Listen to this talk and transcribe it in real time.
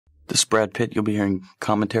This is Brad Pitt. You'll be hearing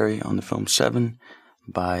commentary on the film Seven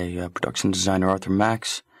by production designer Arthur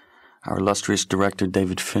Max, our illustrious director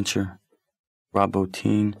David Fincher, Rob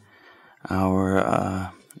Bottin,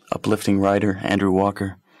 our uplifting writer Andrew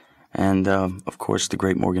Walker, and of course the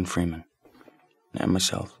great Morgan Freeman, and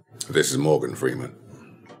myself. This is Morgan Freeman.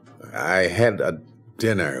 I had a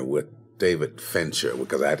dinner with David Fincher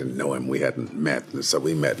because I didn't know him. We hadn't met, and so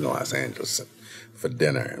we met in Los Angeles for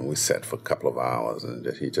dinner, and we sat for a couple of hours, and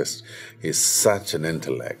he's such an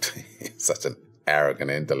intellect. He's such an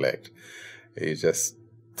arrogant intellect. He just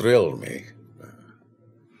thrilled me.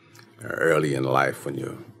 Early in life when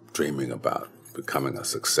you're dreaming about becoming a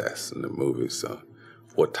success in the movies, so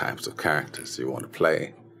what types of characters you want to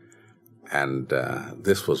play. And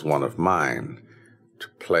this was one of mine, to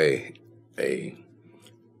play a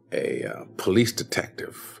police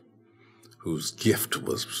detective whose gift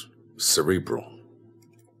was cerebral,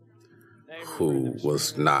 who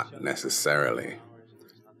was not necessarily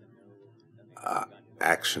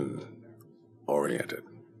action-oriented.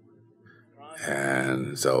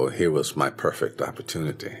 And so here was my perfect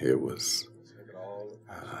opportunity. Here was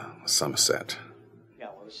Somerset,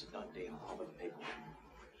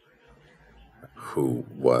 who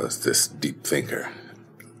was this deep thinker,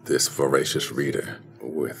 this voracious reader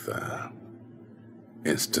with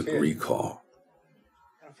instant recall.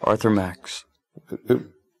 Arthur Max.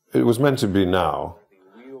 It was meant to be now,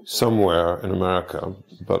 somewhere in America,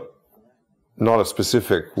 but not a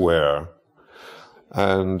specific where,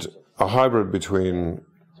 and a hybrid between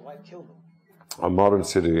a modern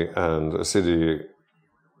city and a city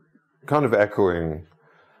kind of echoing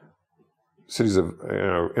cities of,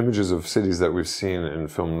 images of cities that we've seen in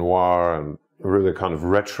film noir, and really kind of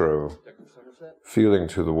retro feeling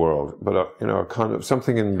to the world, but a kind of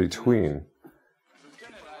something in between.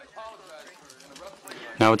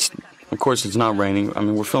 Now, of course, it's not raining. I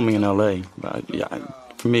mean, we're filming in L.A.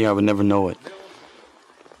 For me, I would never know it.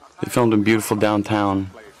 They filmed in beautiful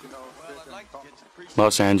downtown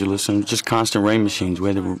Los Angeles, and just constant rain machines. We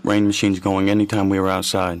had the rain machines going anytime we were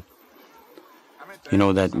outside. You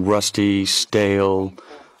know, that rusty, stale,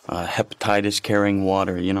 hepatitis-carrying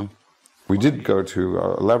water, We did go to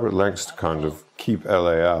elaborate lengths to kind of keep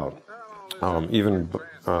L.A. out, even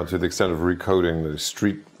to the extent of recoding the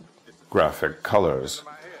street graphic colors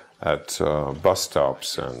at bus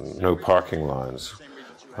stops and no parking lines,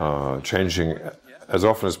 changing as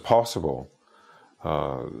often as possible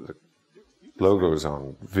logos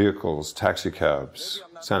on vehicles, taxi cabs,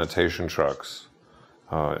 sanitation trucks,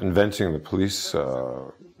 inventing the police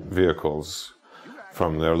vehicles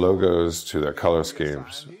from their logos to their color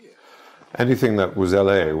schemes. Anything that was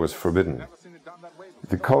LA was forbidden.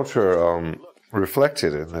 The culture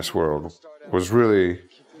reflected in this world was really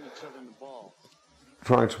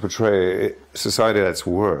trying to portray society at its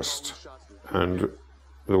worst. And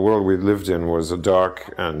the world we lived in was a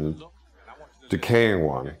dark and decaying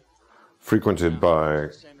one, frequented by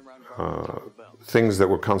things that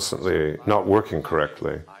were constantly not working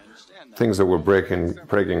correctly, things that were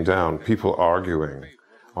breaking down, people arguing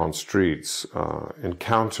on streets,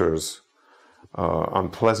 encounters,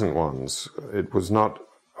 unpleasant ones. It was not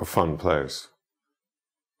a fun place.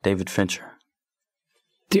 David Fincher.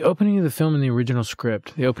 The opening of the film in the original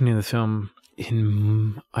script, the opening of the film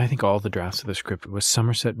in, I think, all the drafts of the script, was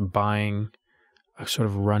Somerset buying a sort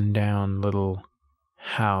of rundown little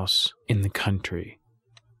house in the country.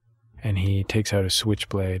 And he takes out a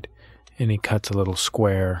switchblade and he cuts a little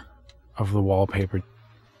square of the wallpaper.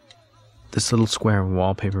 This little square of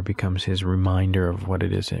wallpaper becomes his reminder of what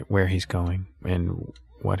it is, where he's going, and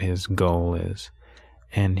what his goal is.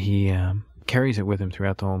 And he carries it with him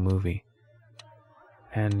throughout the whole movie.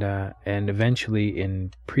 And eventually,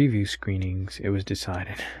 in preview screenings, it was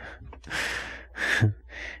decided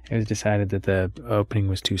that the opening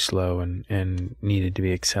was too slow and needed to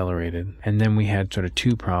be accelerated. And then we had sort of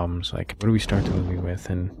two problems, like, what do we start the movie with,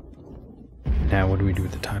 and now what do we do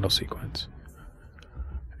with the title sequence?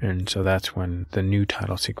 And so that's when the new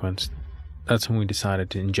title sequence, that's when we decided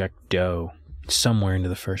to inject dough somewhere into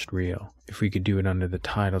the first reel. If we could do it under the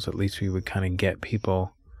titles, at least we would kind of get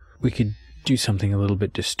people, we could do something a little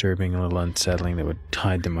bit disturbing, a little unsettling that would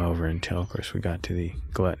tide them over until, of course, we got to the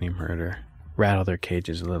gluttony murder, rattle their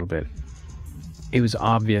cages a little bit. It was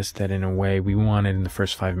obvious that in a way we wanted in the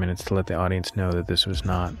first 5 minutes to let the audience know that this was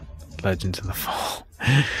not Legends of the Fall.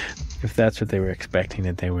 If that's what they were expecting,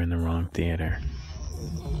 that they were in the wrong theater.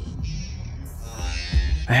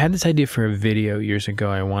 I had this idea for a video years ago.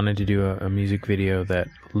 I wanted to do a music video that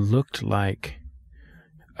looked like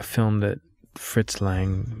a film that Fritz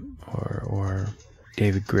Lang or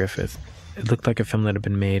David Griffith It looked like a film that had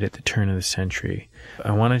been made at the turn of the century.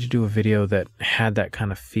 I wanted to do a video that had that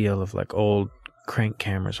kind of feel of like old crank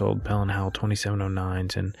cameras, old Bell & Howell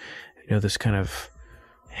 2709s, and this kind of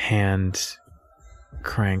hand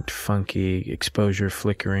cranked, funky, exposure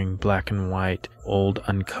flickering, black and white, old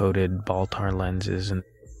uncoated Baltar lenses. And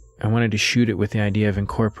I wanted to shoot it with the idea of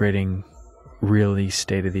incorporating really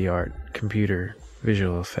state-of-the-art computer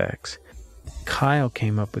visual effects. Kyle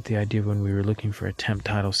came up with the idea when we were looking for a temp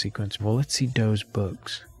title sequence. Well, let's see Doe's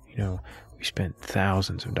books. We spent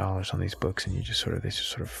thousands of dollars on these books, and they just sort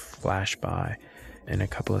of flash by in a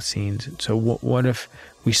couple of scenes. And so what if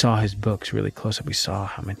we saw his books really close up? We saw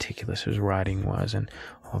how meticulous his writing was, and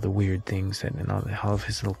all the weird things and all of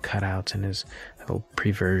his little cutouts and his little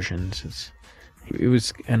preversions. It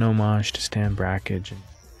was an homage to Stan Brakhage and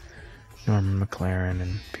Norman McLaren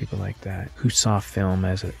and people like that, who saw film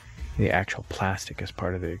as the actual plastic as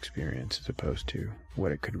part of the experience, as opposed to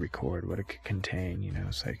what it could record, what it could contain.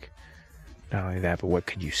 It's like, not only that, but what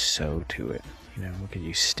could you sew to it? What could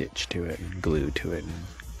you stitch to it and glue to it and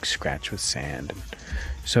scratch with sand? And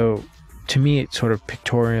so, to me, it sort of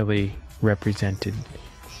pictorially represented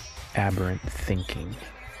aberrant thinking.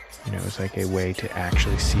 It was like a way to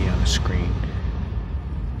actually see on the screen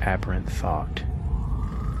aberrant thought.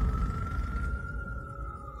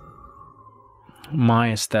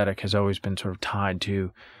 My aesthetic has always been sort of tied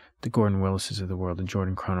to the Gordon Willises of the world, the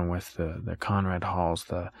Jordan Cronenweth, the Conrad Halls,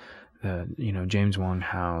 the James Wong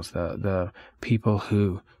Howe's, the people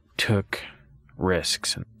who took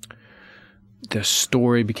risks. And the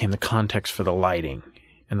story became the context for the lighting,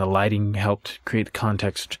 and the lighting helped create the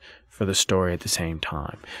context for the story at the same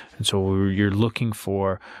time. And so you're looking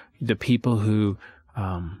for the people who,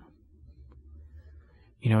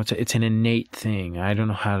 it's an innate thing. I don't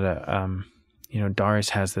know how to.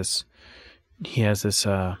 Darius has this, he has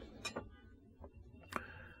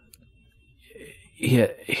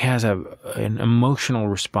an emotional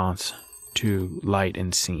response to light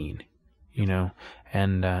and scene,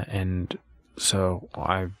 and so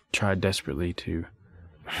I tried desperately we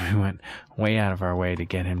went way out of our way to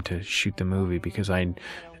get him to shoot the movie, because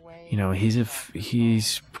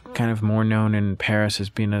he's kind of more known in Paris as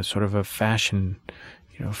being a sort of a fashion,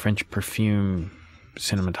 French perfume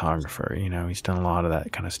cinematographer. He's done a lot of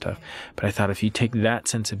that kind of stuff. But I thought, if you take that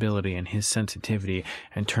sensibility and his sensitivity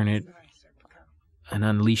and turn it and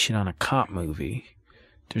unleash it on a cop movie,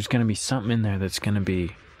 there's going to be something in there that's going to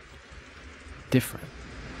be different.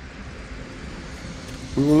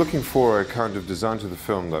 We were looking for a kind of design to the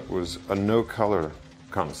film that was a no-color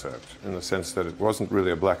concept, in the sense that it wasn't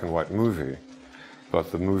really a black and white movie, but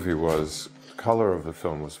the color of the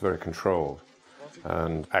film was very controlled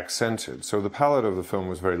and accented. So the palette of the film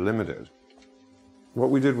was very limited.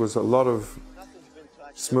 What we did was a lot of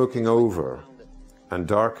smoking over and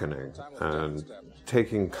darkening and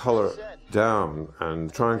taking color down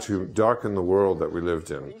and trying to darken the world that we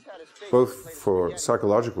lived in, both for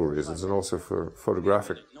psychological reasons and also for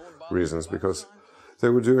photographic reasons, because they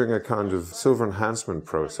were doing a kind of silver enhancement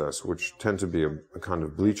process, which tend to be a kind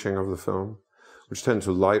of bleaching of the film, which tend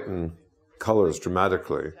to lighten colors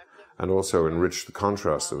dramatically and also enrich the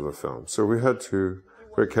contrast of the film. So we had to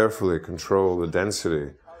very carefully control the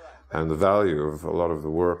density and the value of a lot of the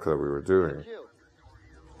work that we were doing.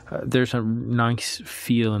 There's a nice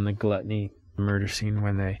feel in the Gluttony murder scene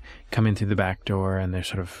when they come in through the back door and they're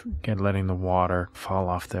sort of letting the water fall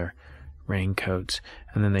off their raincoats,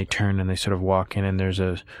 and then they turn and they sort of walk in, and there's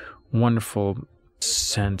a wonderful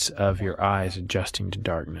sense of your eyes adjusting to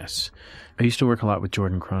darkness. I used to work a lot with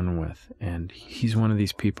Jordan Cronenweth, and he's one of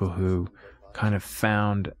these people who kind of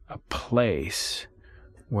found a place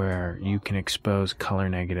where you can expose color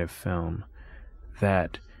negative film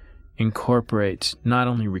that incorporates not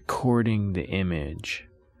only recording the image,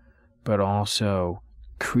 but also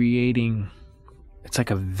creating, it's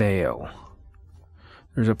like a veil.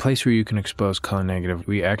 There's a place where you can expose color negative.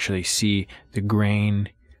 We actually see the grain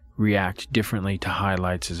react differently to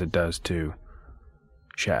highlights as it does to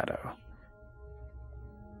shadow.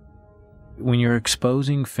 When you're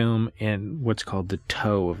exposing film in what's called the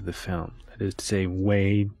toe of the film, that is to say,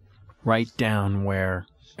 way right down where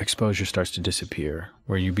exposure starts to disappear,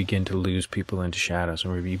 where you begin to lose people into shadows,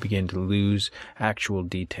 and where you begin to lose actual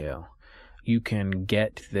detail, you can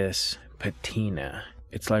get this patina.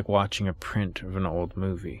 It's like watching a print of an old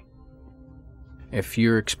movie. If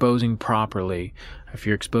you're exposing properly, if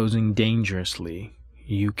you're exposing dangerously,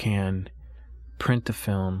 you can print the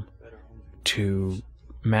film to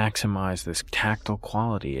maximize this tactile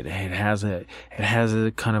quality. It has a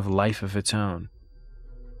kind of life of its own.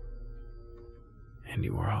 Andy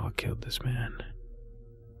Warhol killed this man.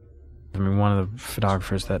 I mean, one of the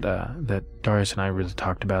photographers that Darius and I really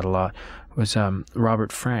talked about a lot was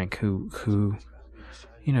Robert Frank, who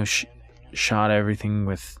shot everything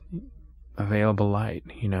with available light,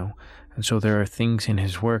 and so there are things in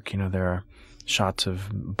his work. There are shots of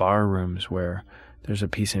bar rooms where there's a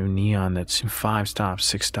piece of neon that's 5 stops,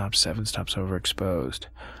 6 stops, 7 stops overexposed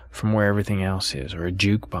from where everything else is, or a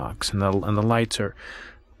jukebox, and the lights are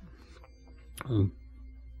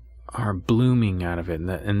blooming out of it,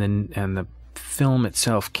 and the film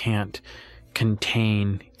itself can't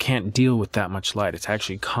deal with that much light. It's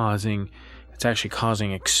actually causing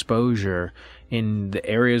exposure in the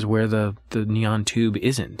areas where the neon tube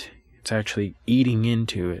isn't. It's actually eating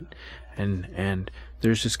into it, and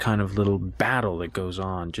there's this kind of little battle that goes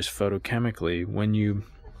on just photochemically when you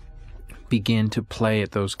begin to play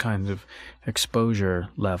at those kinds of exposure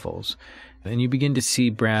levels. And you begin to see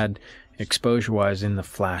Brad exposure-wise in the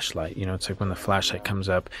flashlight. It's like when the flashlight comes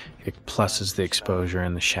up, it pluses the exposure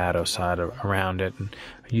and the shadow side around it, and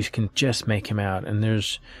you can just make him out. And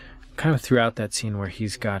there's kind of throughout that scene where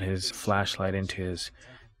he's got his flashlight into his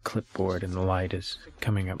clipboard and the light is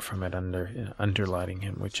coming up from it underlighting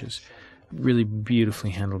him, which is really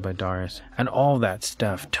beautifully handled by Darius. And all that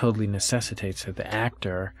stuff totally necessitates that the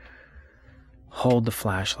actor hold the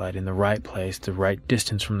flashlight in the right place, the right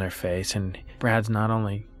distance from their face, and Brad's not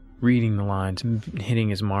only reading the lines and hitting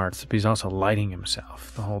his marks, but he's also lighting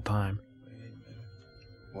himself the whole time.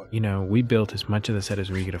 We built as much of the set as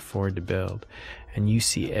we could afford to build, and you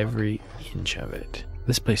see every inch of it.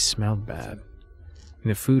 This place smelled bad.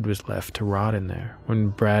 The food was left to rot in there. When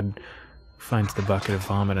Brad finds the bucket of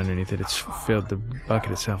vomit underneath it, the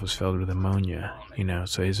bucket itself is filled with ammonia,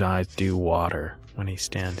 so his eyes do water when he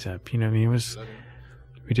stands up.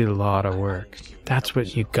 We did a lot of work. That's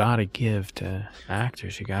what you gotta give to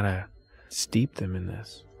actors. You gotta steep them in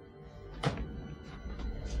this.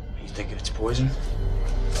 You thinking it's poison?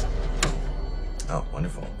 Oh,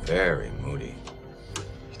 wonderful. Very moody.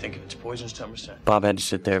 You thinking it's poison, Somerset? Bob had to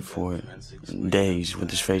sit there for days with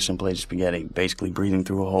his face in plates of spaghetti, basically breathing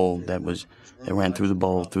through a hole that ran through the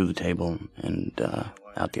bowl, through the table, and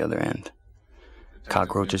out the other end.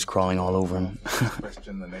 Cockroaches crawling all over him.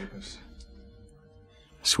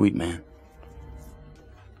 Sweet man.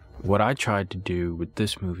 What I tried to do with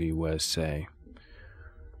this movie was say,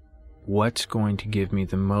 what's going to give me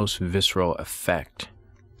the most visceral effect?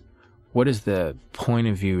 What is the point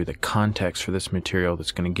of view, the context for this material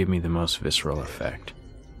that's going to give me the most visceral effect?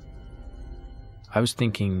 I was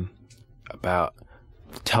thinking about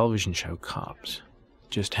the television show Cops,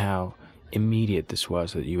 just how immediate this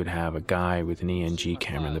was, that you would have a guy with an ENG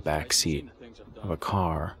camera in the back seat of a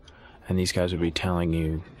car, and these guys would be telling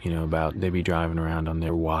you, about, they'd be driving around on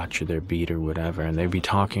their watch or their beat or whatever, and they'd be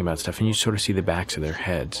talking about stuff, and you sort of see the backs of their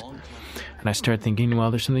heads. And I started thinking,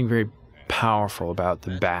 well, there's something very powerful about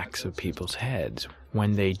the backs of people's heads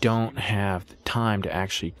when they don't have the time to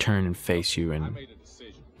actually turn and face you and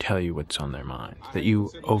tell you what's on their mind, that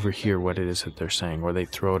you overhear what it is that they're saying, or they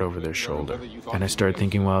throw it over their shoulder. And I started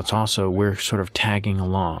thinking, well, it's also, we're sort of tagging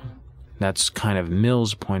along. That's kind of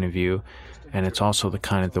Mill's point of view, and it's also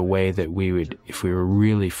the way that we would, if we were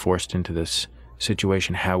really forced into this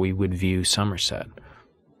situation, how we would view Somerset.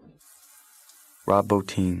 Rob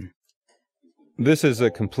Bottin. This is a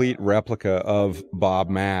complete replica of Bob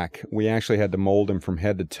Mack. We actually had to mold him from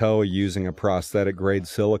head to toe using a prosthetic grade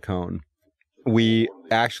silicone. We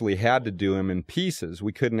actually had to do him in pieces.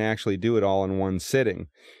 We couldn't actually do it all in one sitting.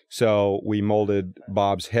 So we molded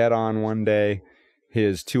Bob's head on one day,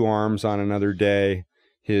 his 2 arms on another day,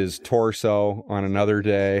 his torso on another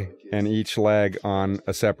day, and each leg on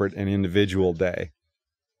a separate and individual day.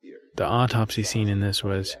 The autopsy scene in this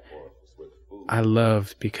I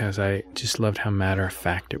loved, because I just loved how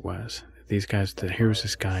matter-of-fact it was. These guys, here was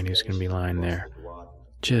this guy, and he was going to be lying there,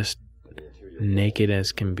 just naked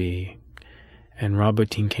as can be. And Rob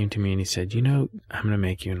Bottin came to me and he said, I'm going to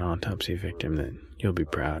make you an autopsy victim that you'll be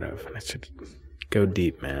proud of. And I said, go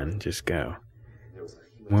deep, man, just go.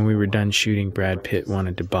 When we were done shooting, Brad Pitt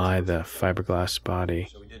wanted to buy the fiberglass body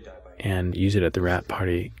and use it at the wrap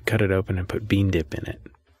party, cut it open and put bean dip in it.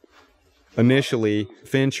 Initially,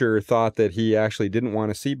 Fincher thought that he actually didn't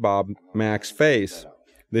want to see Bob Mack's face,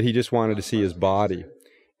 that he just wanted to see his body.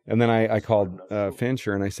 And then I called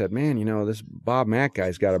Fincher and I said, man, this Bob Mack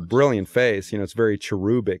guy's got a brilliant face. It's very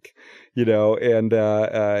cherubic, and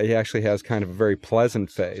he actually has kind of a very pleasant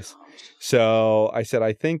face. So I said,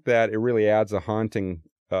 I think that it really adds a haunting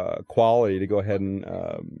quality to go ahead and,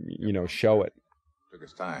 show it. Took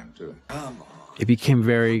his time, too. It became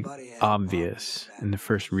very obvious in the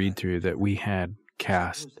first read-through that we had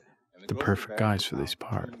cast the perfect guys for these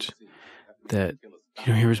parts. That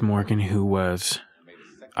Here was Morgan, who was,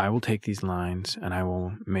 I will take these lines and I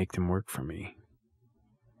will make them work for me.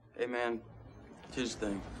 Hey, man, here's the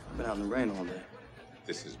thing. I've been out in the rain all day.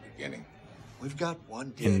 This is beginning. We've got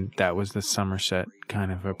one day. And that was the Somerset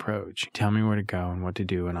kind of approach. Tell me where to go and what to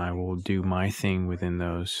do, and I will do my thing within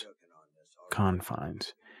those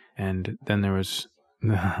confines. And then there was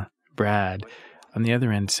Brad on the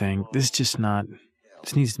other end saying, this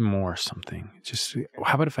needs more something. Just,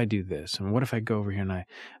 how about if I do this? And what if I go over here and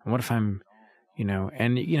what if I'm,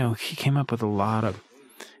 he came up with a lot of,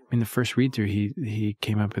 the first read through, he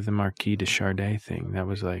came up with the Marquis de Chardin thing. That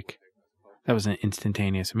was an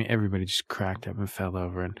instantaneous. Everybody just cracked up and fell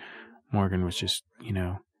over, and Morgan was just,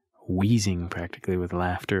 wheezing practically with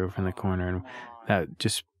laughter over in the corner, and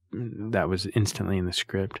that was instantly in the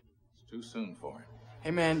script. It's too soon for it.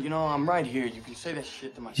 Hey, man, I'm right here. You can say that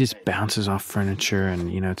shit to my He just face. bounces off furniture,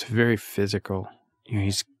 and, it's very physical.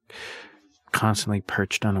 He's constantly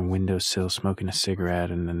perched on a windowsill smoking a cigarette,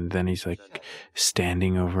 and then he's like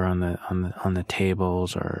standing over on the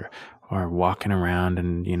tables or walking around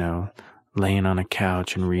and, laying on a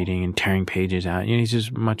couch and reading and tearing pages out. He's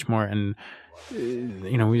just much more, and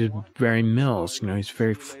he's very Mills. He's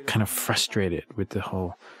very kind of frustrated with the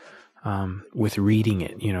whole, with reading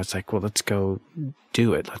it. It's like, well, let's go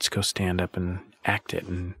do it. Let's go stand up and act it.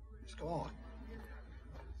 And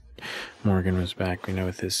Morgan was back,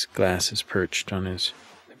 with his glasses perched on the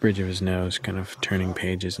bridge of his nose, kind of turning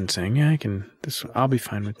pages and saying, yeah, I'll be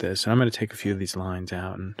fine with this. And I'm going to take a few of these lines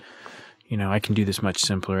out, and, I can do this much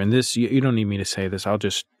simpler. And this, you don't need me to say this. I'll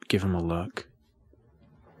just give him a look.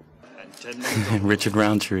 Richard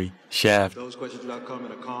Roundtree, Shaft. Those questions do not come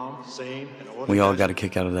in a calm, sane, and We all got a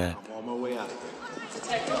kick out of that. I'm on my way out of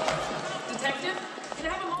here. Detective? Can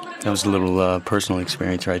I have a moment of That was a little personal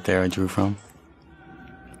experience right there I drew from.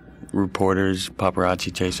 Reporters,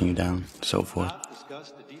 paparazzi chasing you down, so forth.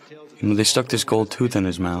 They stuck this gold tooth in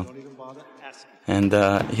his mouth, and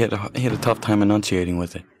he had a tough time enunciating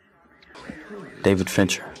with it. David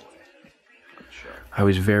Fincher. I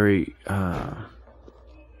was very kind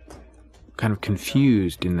of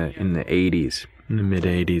confused in the 80s, in the mid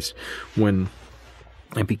 80s, when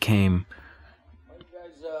it became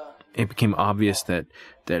obvious that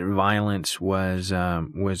violence was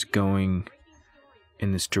going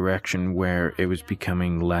in this direction where it was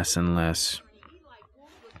becoming less and less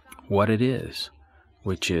what it is,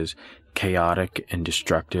 which is chaotic and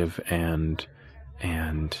destructive and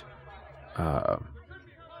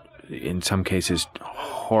in some cases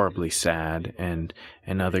horribly sad, and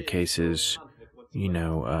in other cases,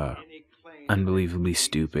 unbelievably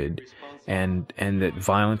stupid, and that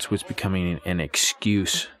violence was becoming an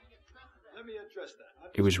excuse.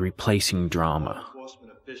 It was replacing drama.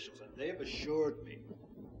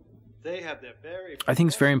 I think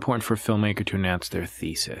it's very important for a filmmaker to announce their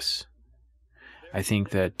thesis. I think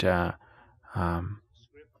that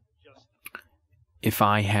if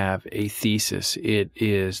I have a thesis, it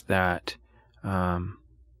is that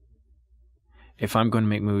if I'm going to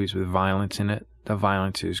make movies with violence in it, the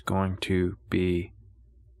violence is going to be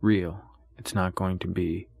real. It's not going to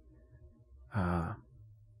be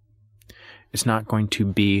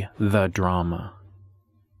the drama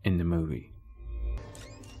in the movie.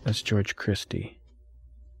 That's George Christie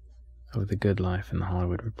of The Good Life and The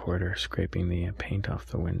Hollywood Reporter scraping the paint off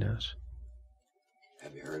the windows.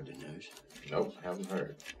 Have you heard the news? Nope, haven't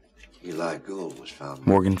heard. Eli Gould was found.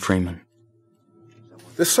 Morgan Freeman.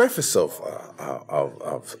 The surface of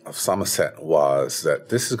Somerset was that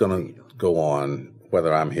this is going to go on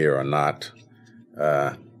whether I'm here or not.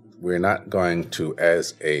 We're not going to,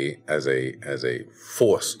 as a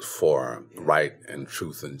force for right and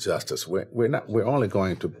truth and justice. We're only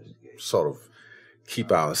going to sort of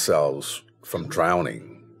keep ourselves from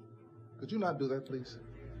drowning. Could you not do that, please?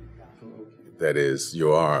 That is,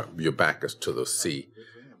 your back is to the sea,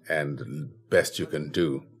 and the best you can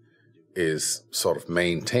do is sort of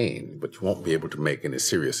maintain, but you won't be able to make any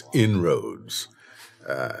serious inroads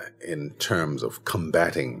in terms of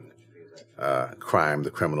combating crime,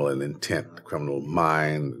 the criminal intent, the criminal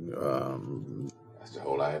mind. That's the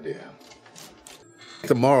whole idea.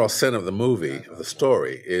 The moral sin of the movie, of the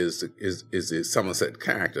story, is the Somerset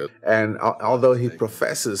character, and although he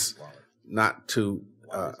professes not to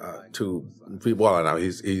be well now,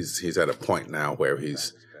 he's at a point now where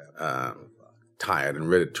he's tired and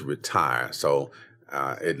ready to retire. So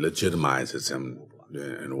it legitimizes him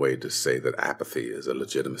in a way to say that apathy is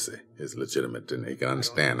legitimate, and he can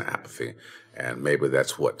understand apathy, and maybe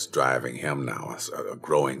that's what's driving him now, a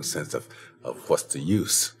growing sense of what's the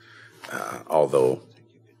use. Although,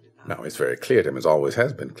 no, it's very clear to him, it always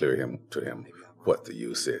has been clear to him what the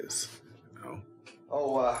use is.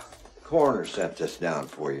 Oh, coroner sent this down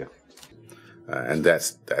for you. And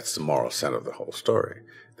that's the moral center of the whole story.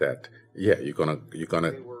 That yeah, you're gonna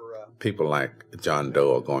people like John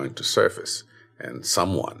Doe are going to surface, and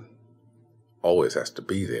someone always has to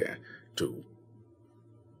be there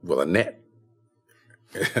with a net.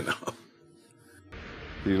 You know.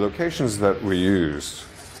 The locations that we used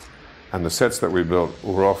and the sets that we built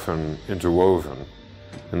were often interwoven,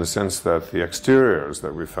 in the sense that the exteriors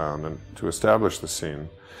that we found and to establish the scene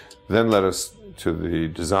then led us to the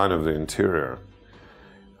design of the interior,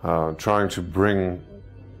 trying to bring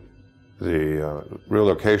the real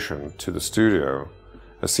location to the studio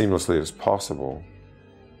as seamlessly as possible.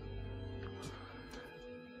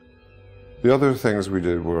 The other things we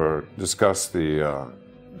did were discuss the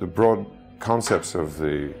broad concepts of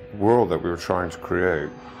the world that we were trying to create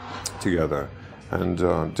together. And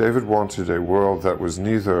David wanted a world that was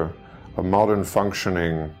neither a modern,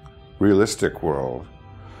 functioning, realistic world,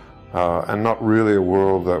 and not really a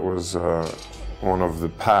world that was one of the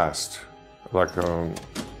past, like a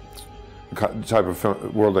type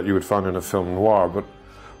of world that you would find in a film noir, but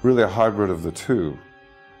really a hybrid of the two,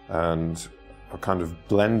 and a kind of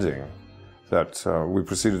blending that we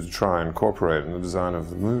proceeded to try and incorporate in the design of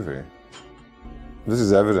the movie. This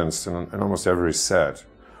is evidenced in almost every set,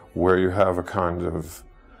 where you have a kind of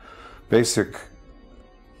basic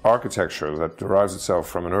architecture that derives itself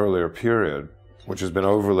from an earlier period, which has been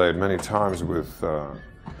overlaid many times with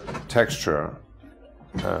texture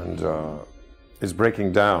and is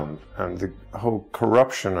breaking down, and the whole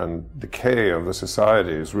corruption and decay of the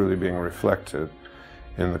society is really being reflected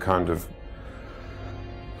in the kind of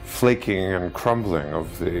flaking and crumbling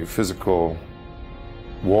of the physical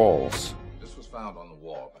walls. This was found on the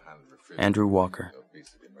wall behind the refrigerator. Andrew Walker.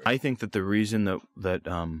 I think that the reason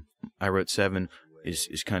that I wrote Seven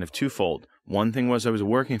is kind of twofold. One thing was I was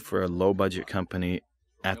working for a low-budget company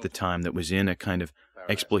at the time that was in a kind of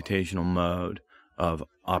exploitational mode of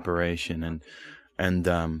operation,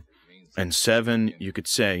 and Seven, you could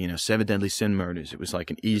say, you know, 7 deadly sin murders. It was like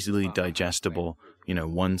an easily digestible, you know,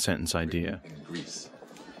 one-sentence idea. In Greece.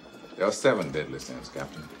 There are 7 deadly sins,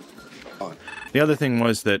 Captain. The other thing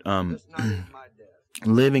was that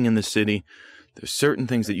living in the city, there's certain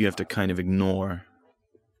things that you have to kind of ignore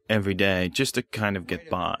every day just to kind of get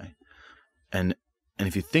by. And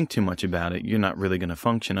if you think too much about it, you're not really going to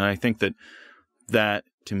function. And I think that,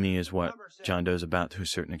 to me, is what John Doe's about to a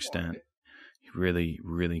certain extent. He really,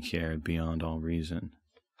 really cared beyond all reason.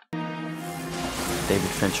 David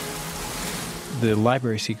Fincher. The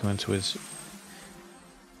library sequence was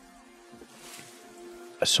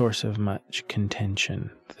a source of much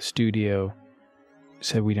contention. The studio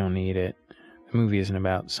said we don't need it. The movie isn't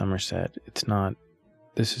about Somerset. It's not.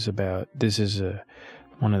 This is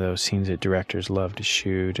one of those scenes that directors love to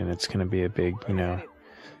shoot, and it's going to be a big, you know,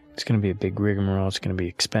 it's going to be a big rigmarole. It's going to be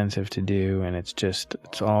expensive to do, and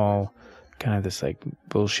it's all kind of this like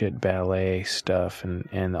bullshit ballet stuff, and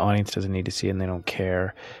the audience doesn't need to see it, and they don't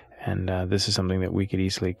care. And this is something that we could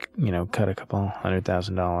easily, you know, cut a couple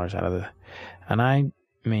 $100,000 out of the. And I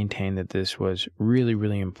maintain that this was really,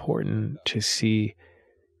 really important to see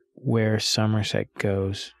where Somerset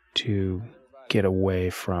goes to get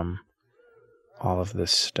away from all of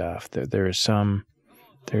this stuff. There's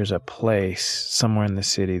a place somewhere in the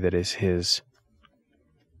city that is his,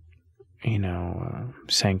 you know,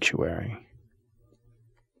 sanctuary.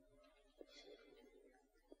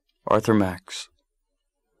 Arthur Max.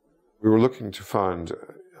 We were looking to find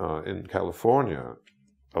in California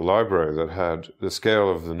a library that had the scale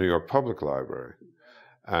of the New York Public Library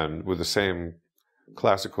and with the same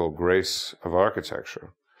classical grace of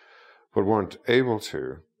architecture, but weren't able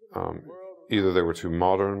to. Either they were too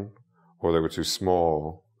modern, or they were too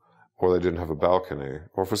small, or they didn't have a balcony,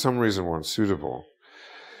 or for some reason weren't suitable.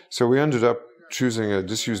 So we ended up choosing a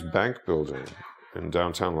disused bank building in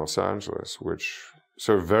downtown Los Angeles, which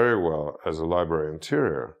served very well as a library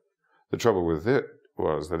interior. The trouble with it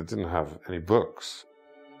was that it didn't have any books.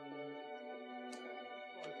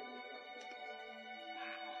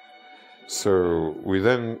 So we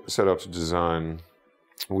then set out to design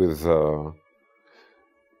with the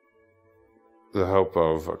help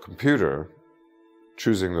of a computer,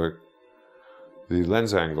 choosing the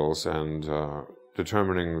lens angles and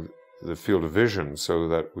determining the field of vision so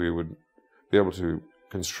that we would be able to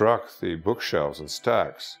construct the bookshelves and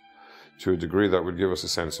stacks to a degree that would give us a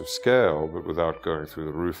sense of scale, but without going through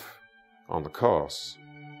the roof on the costs,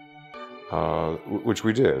 which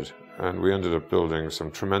we did. And we ended up building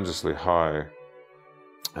some tremendously high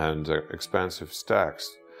and expansive stacks.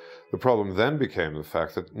 The problem then became the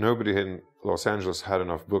fact that nobody in Los Angeles had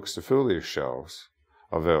enough books to fill these shelves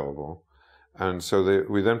available, And so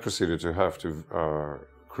we then proceeded to have to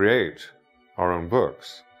create our own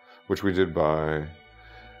books, which we did by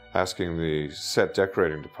asking the set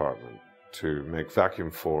decorating department to make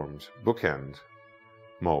vacuum-formed bookend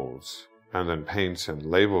molds and then paint and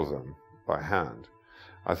label them by hand.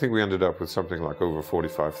 I think we ended up with something like over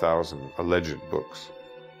 45,000 alleged books.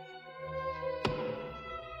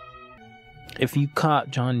 If you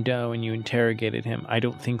caught John Doe and you interrogated him, I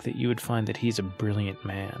don't think that you would find that he's a brilliant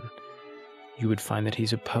man. You would find that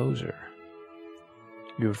he's a poser.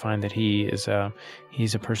 You would find that he's a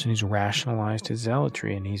person who's rationalized his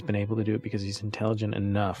zealotry, and he's been able to do it because he's intelligent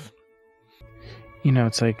enough. You know,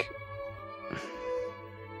 it's like...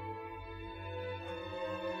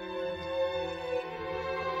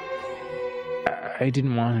 I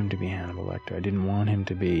didn't want him to be Hannibal Lecter. I didn't want him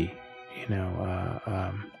to be, you know,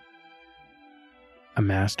 a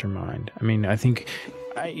mastermind. I mean, I think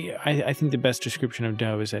the best description of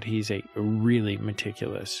Doe is that he's a really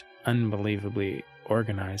meticulous, unbelievably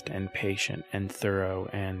organized and patient and thorough,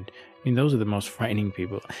 and I mean, those are the most frightening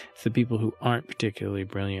people. It's the people who aren't particularly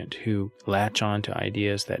brilliant, who latch on to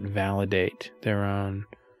ideas that validate their own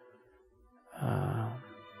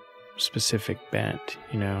specific bent,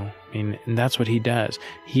 you know. I mean, and that's what he does.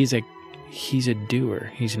 He's a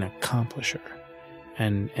doer. He's an accomplisher.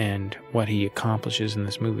 And what he accomplishes in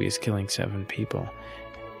this movie is killing 7 people.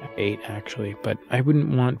 8, actually. But I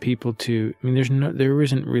wouldn't want people to... I mean, there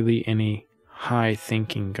isn't really any high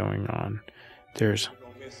thinking going on. There's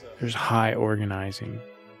high organizing.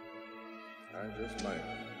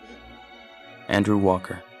 Andrew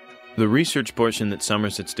Walker. The research portion that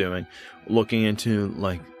Somerset's doing, looking into,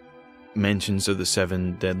 like, mentions of the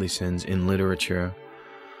 7 deadly sins in literature,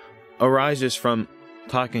 arises from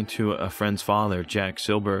talking to a friend's father, Jack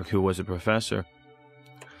Silberg, who was a professor.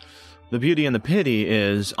 The beauty and the pity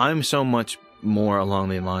is I'm so much more along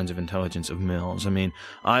the lines of intelligence of Mills. I mean,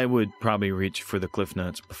 I would probably reach for the Cliff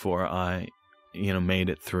Notes before I, you know, made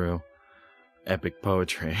it through epic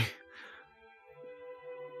poetry.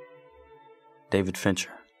 David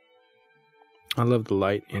Fincher. I love the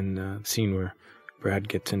light in the scene where Brad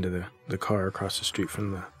gets into the car across the street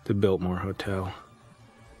from the Biltmore Hotel.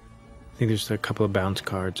 I think there's a couple of bounce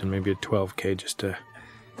cards and maybe a 12K just to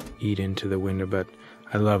eat into the window, but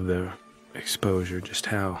I love the exposure, just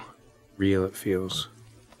how real it feels.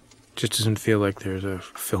 It just doesn't feel like there's a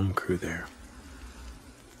film crew there.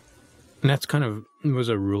 And that's kind of was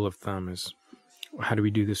a rule of thumb, is how do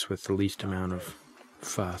we do this with the least amount of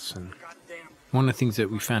fuss? And one of the things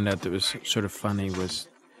that we found out that was sort of funny was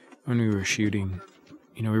when we were shooting,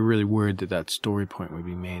 you know, we were really worried that that story point would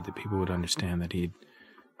be made, that people would understand that he'd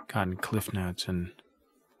gotten Cliff Notes, and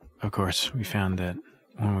of course we found that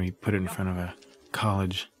when we put it in front of a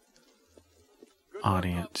college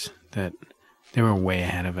audience that they were way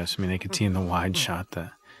ahead of us. I mean, they could see in the wide shot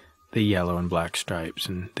the yellow and black stripes,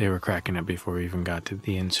 and they were cracking up before we even got to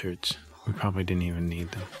the inserts. We probably didn't even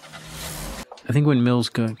need them. I think when Mills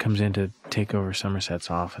comes in to take over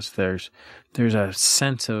Somerset's office, there's a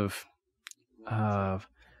sense of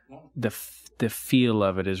the feel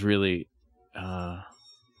of it is really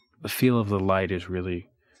the feel of the light is really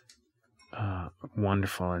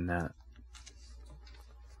wonderful in that.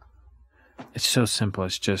 It's so simple.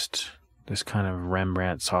 It's just this kind of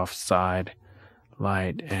Rembrandt soft side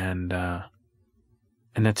light, and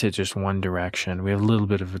that's it, just one direction. We have a little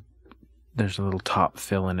bit of there's a little top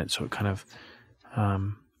fill in it, so it kind of,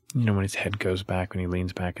 you know, when his head goes back, when he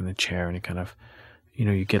leans back in the chair, and it kind of, you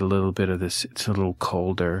know, you get a little bit of this, it's a little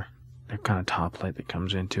colder, the kind of top light that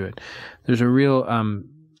comes into it. There's a real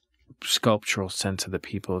sculptural sense of the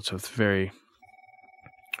people, so it's very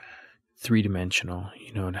three-dimensional,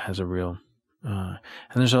 you know. It has a real and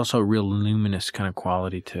there's also a real luminous kind of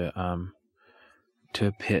quality to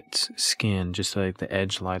Pitt's skin, just like the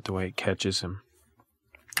edge light, the way it catches him.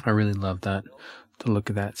 I really love that, the look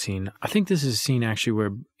of that scene. I think this is a scene actually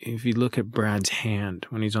where if you look at Brad's hand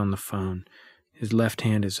when he's on the phone, his left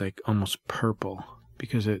hand is like almost purple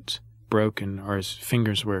because it's broken, or his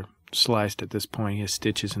fingers were sliced at this point. He has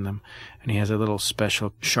stitches in them, and he has a little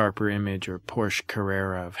special Sharper Image or Porsche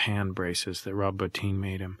Carrera of hand braces that Rob Bottin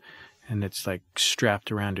made him, and it's like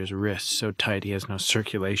strapped around his wrist so tight he has no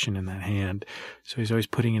circulation in that hand, so he's always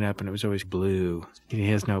putting it up, and it was always blue. He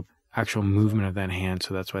has no actual movement of that hand,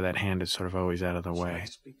 so that's why that hand is sort of always out of the way.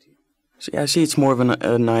 See, I see it's more of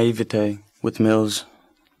a naivete with Mills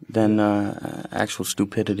than actual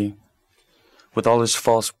stupidity. With all his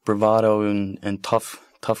false bravado and tough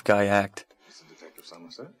guy act,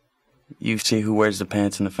 you see who wears the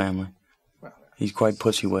pants in the family. He's quite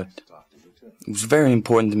pussy-whipped. It was very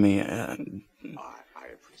important to me.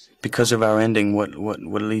 because of our ending, what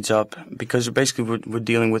leads up, because basically we're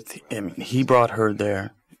dealing with, I mean, he brought her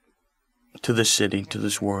there to this city, to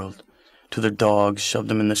this world, to their dogs, shoved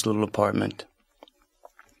them in this little apartment.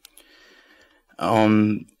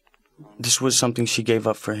 This was something she gave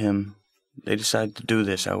up for him. They decided to do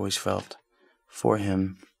this, I always felt, for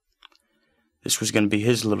him. This was going to be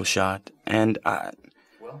his little shot, and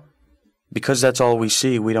because that's all we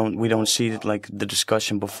see, we don't see like the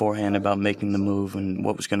discussion beforehand about making the move and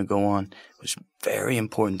what was going to go on. It was very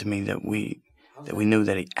important to me that we knew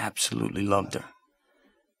that he absolutely loved her.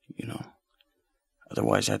 You know,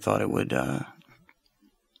 otherwise I thought it would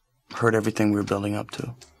hurt everything we were building up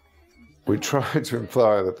to. We tried to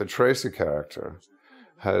imply that the Tracy character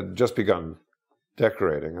had just begun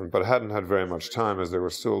decorating, but hadn't had very much time as they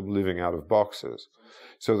were still living out of boxes.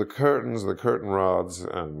 So the curtains, the curtain rods,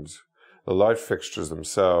 and the light fixtures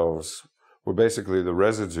themselves were basically the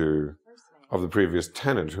residue of the previous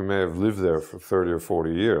tenant who may have lived there for 30 or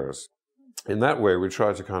 40 years. In that way, we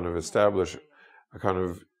tried to kind of establish a kind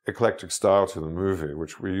of eclectic style to the movie,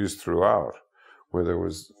 which we used throughout, where there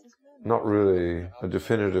was not really a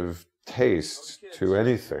definitive taste to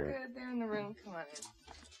anything. They're in the room. Come on.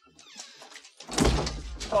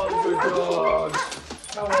 Oh, good dog.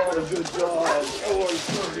 Oh, good dog. Oh,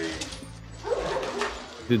 pretty.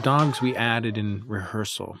 The dogs we added in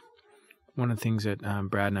rehearsal. One of the things that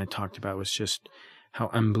Brad and I talked about was just how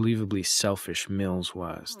unbelievably selfish Mills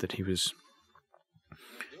was. That he was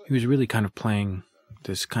really kind of playing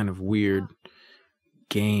this kind of weird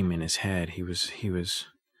game in his head. He was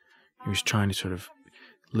trying to sort of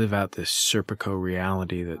live out this Serpico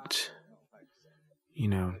reality that, you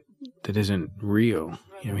know, that isn't real.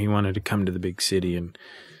 You know, he wanted to come to the big city and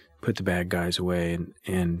put the bad guys away,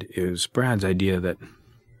 and it was Brad's idea that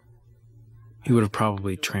he would have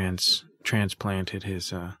probably transplanted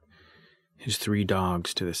his 3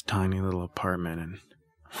 dogs to this tiny little apartment, and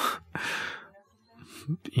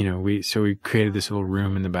you know, we created this little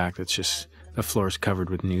room in the back that's just, the floor's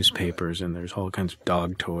covered with newspapers, and there's all kinds of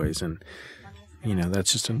dog toys, and you know,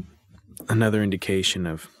 that's just another indication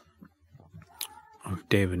of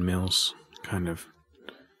David Mills' kind of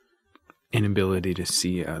inability to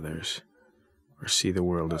see others or see the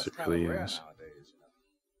world as it really is.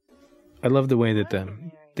 I love the way that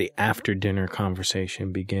the after dinner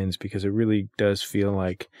conversation begins, because it really does feel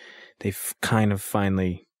like they've kind of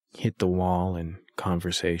finally hit the wall in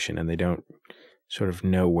conversation and they don't sort of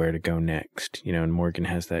know where to go next. You know, and Morgan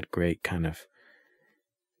has that great kind of,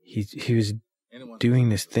 he was doing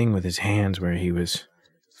this thing with his hands where he was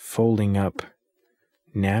folding up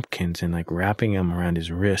napkins and like wrapping them around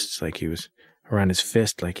his wrists, like he was around his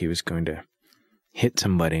fist, like he was going to hit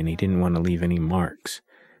somebody, and he didn't want to leave any marks.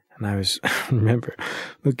 And I remember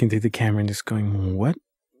looking through the camera and just going, what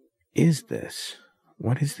is this?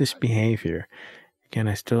 What is this behavior? Again,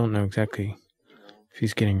 I still don't know exactly if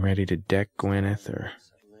he's getting ready to deck Gwyneth or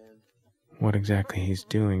what exactly he's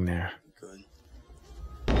doing there.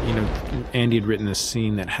 You know, Andy had written this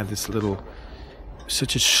scene that had this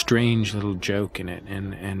such a strange little joke in it,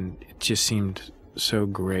 and it just seemed so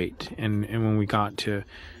great. And when we got to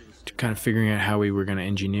kind of figuring out how we were going to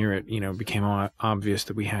engineer it, you know, it became obvious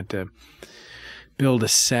that we had to build a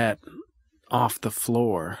set off the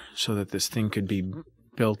floor so that this thing could be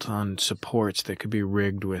built on supports that could be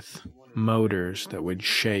rigged with motors that would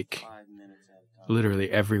shake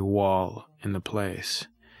literally every wall in the place.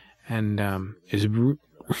 And it's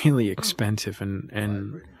really expensive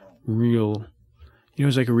and real. You know, it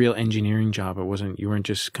was like a real engineering job. You weren't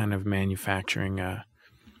just kind of manufacturing a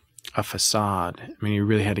facade. I mean, you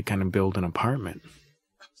really had to kind of build an apartment.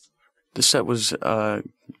 The set was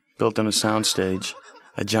built on a sound stage,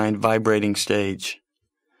 a giant vibrating stage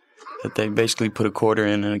that they basically put a quarter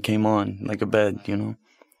in and it came on like a bed, you know.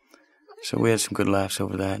 So we had some good laughs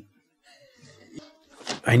over that.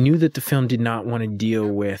 I knew that the film did not want to deal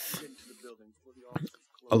with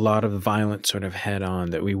a lot of violence sort of head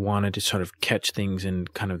on, that we wanted to sort of catch things in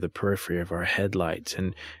kind of the periphery of our headlights.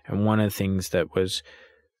 And one of the things that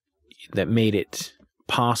made it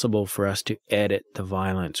possible for us to edit the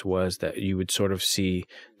violence was that you would sort of see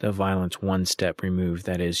the violence one step removed.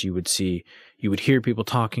 That is, you would hear people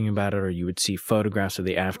talking about it, or you would see photographs of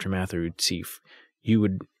the aftermath, or you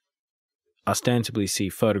would ostensibly see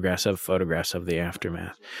photographs of the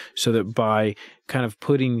aftermath. So that by kind of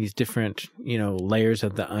putting these different, you know, layers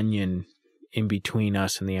of the onion in between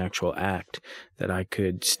us and the actual act, that I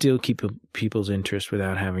could still keep people's interest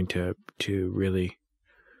without having to really,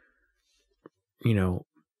 you know,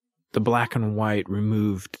 the black and white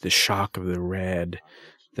removed the shock of the red.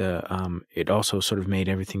 It also sort of made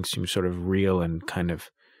everything seem sort of real and kind of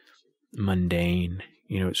mundane.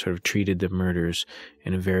 it sort of treated the murders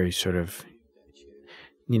in a very sort of,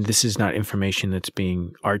 this is not information that's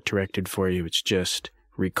being art directed for you. It's just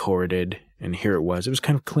recorded, and here it was. It was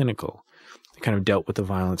kind of clinical. It kind of dealt with the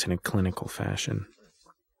violence in a clinical fashion.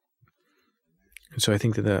 And so I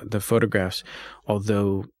think that the photographs,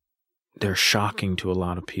 although they're shocking to a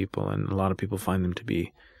lot of people, and a lot of people find them to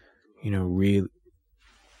be, really,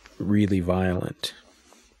 really violent,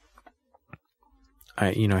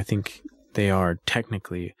 I think they are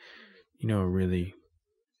technically, a really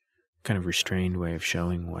kind of restrained way of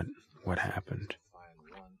showing what happened.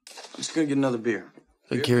 I'm just gonna get another beer.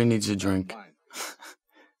 Like Gary needs a drink.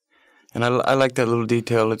 And I like that little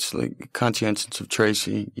detail. It's like conscientious of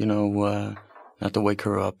Tracy, not to wake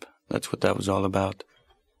her up. That's what that was all about.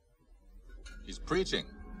 He's preaching.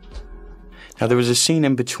 Now, there was a scene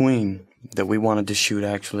in between that we wanted to shoot,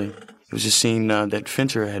 actually. It was a scene that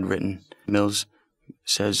Fincher had written. Mills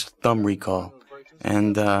says thumb recall.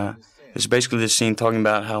 And it's basically this scene talking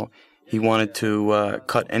about how he wanted to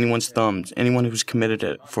cut anyone's thumbs. Anyone who was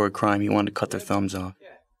committed for a crime, he wanted to cut their thumbs off.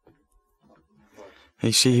 And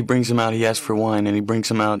you see, he brings him out, he asks for wine, and he brings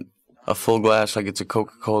him out a full glass like it's a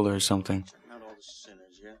Coca-Cola or something.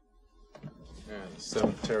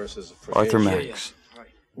 Arthur Max.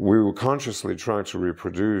 We were consciously trying to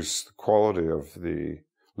reproduce the quality of the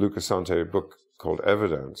Luca Sante book called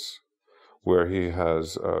Evidence, where he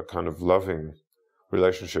has a kind of loving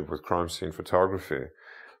relationship with crime scene photography.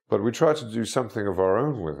 But we tried to do something of our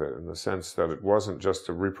own with it, in the sense that it wasn't just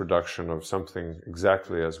a reproduction of something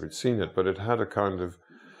exactly as we'd seen it, but it had a kind of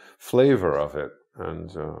flavor of it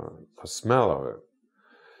and a smell of it,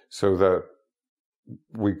 so that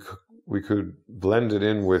we could blend it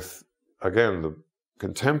in with, again, the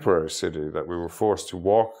contemporary city that we were forced to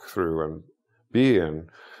walk through and be in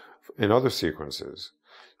other sequences.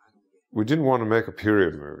 We didn't want to make a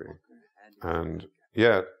period movie, and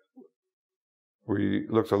yet we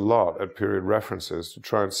looked a lot at period references to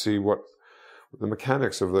try and see what the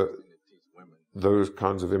mechanics of those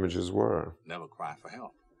kinds of images were. Never cry for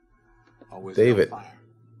help. David,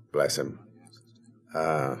 bless him,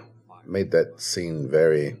 made that scene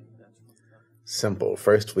very simple.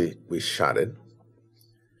 First we shot it,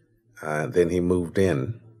 then he moved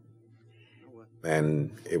in,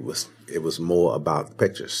 and it was more about the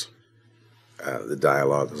pictures. The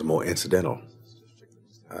dialogue was more incidental.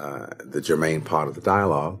 The germane part of the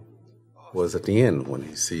dialogue was at the end when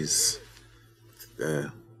he sees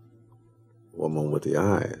the woman with the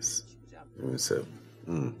eyes. And he said,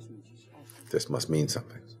 this must mean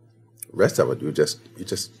something. The rest of it, you're just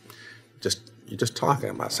talking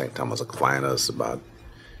about St. Thomas Aquinas, about,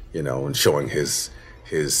 and showing his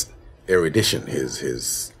erudition,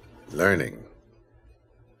 his learning.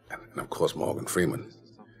 And of course, Morgan Freeman,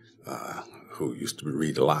 who used to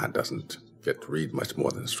read a lot, doesn't get to read much more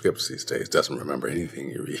than scripts these days, doesn't remember anything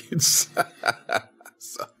he reads.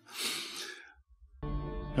 So.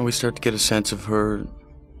 And we start to get a sense of her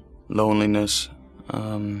loneliness,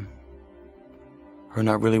 her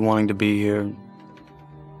not really wanting to be here,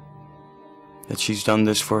 that she's done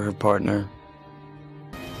this for her partner.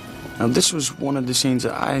 Now, this was one of the scenes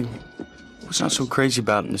that I was not so crazy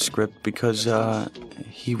about in the script, because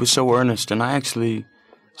he was so earnest, and I actually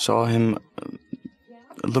saw him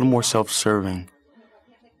a little more self-serving.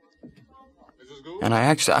 And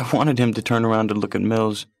I wanted him to turn around to look at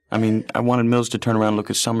Mills. I wanted Mills to turn around and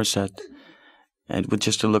look at Somerset, and with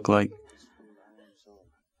just a look like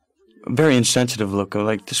a very insensitive look,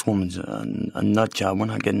 like, this woman's a nut job. We're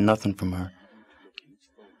not getting nothing from her.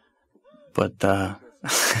 But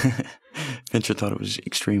Fincher thought it was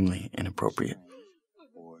extremely inappropriate.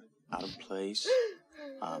 Or out of place,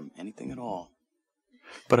 anything at all.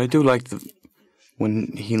 But I do like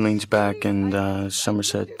when he leans back and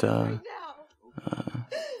Somerset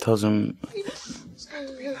tells him,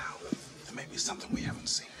 there may be something we haven't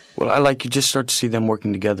seen. Well, you just start to see them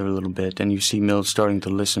working together a little bit, and you see Mills starting to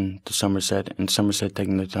listen to Somerset, and Somerset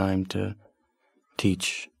taking the time to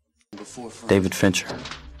teach David Fincher.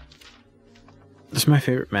 This is my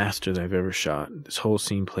favorite master that I've ever shot. This whole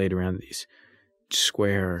scene played around these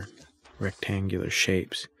square, rectangular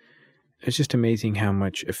shapes. It's just amazing how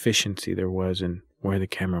much efficiency there was in where the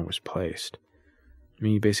camera was placed.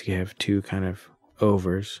 You basically have two kind of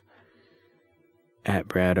overs, at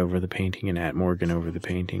Brad over the painting and at Morgan over the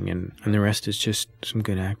painting, and the rest is just some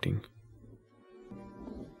good acting.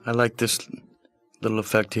 I like this little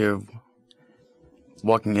effect here of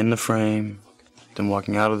walking in the frame, then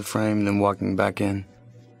walking out of the frame, then walking back in.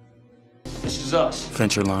 This is us.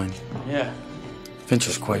 Fincher line. Yeah.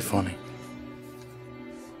 Fincher's quite funny.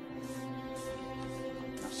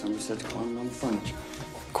 Somerset's climbing on the furniture.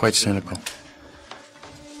 Quite cynical.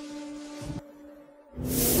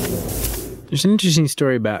 There's an interesting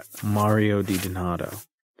story about Mario Di Donato,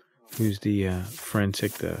 who's the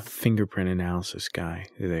the fingerprint analysis guy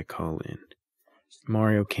who they call in.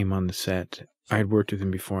 Mario came on the set. I had worked with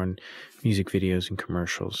him before in music videos and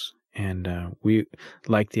commercials, and we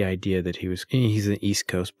liked the idea that he's an East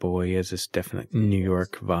Coast boy. He has this definite New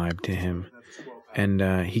York vibe to him.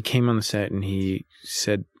 And he came on the set and he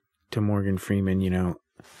said to Morgan Freeman, you know,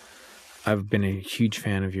 I've been a huge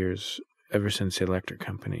fan of yours ever since the Electric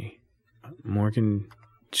Company. Morgan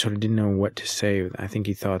sort of didn't know what to say. I think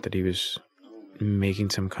he thought that he was making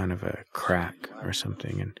some kind of a crack or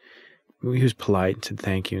something. And he was polite and said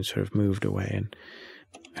thank you and sort of moved away. And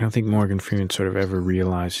I don't think Morgan Freeman sort of ever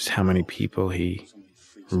realized how many people he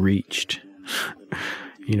reached.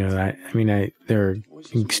 You know, there are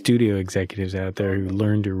studio executives out there who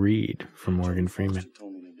learned to read from Morgan Freeman.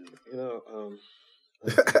 You know,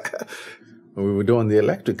 when we were doing the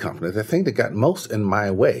Electric Company, the thing that got most in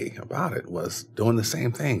my way about it was doing the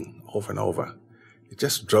same thing over and over. It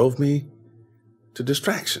just drove me to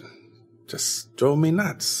distraction. Just drove me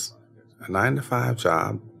nuts. A 9-to-5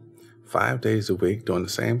 job, 5 days a week, doing the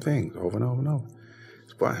same thing over and over and over.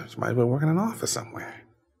 It's might as well work in an office somewhere.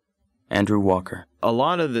 Andrew Walker. A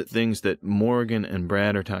lot of the things that Morgan and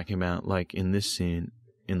Brad are talking about, like in this scene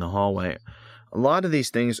in the hallway, a lot of these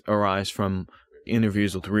things arise from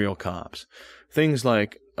interviews with real cops. Things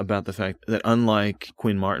like about the fact that unlike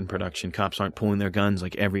Quinn Martin production, cops aren't pulling their guns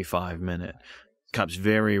like every 5 minutes. Cops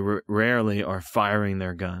very rarely are firing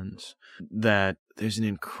their guns. That there's an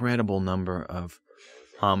incredible number of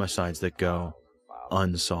homicides that go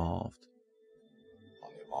unsolved.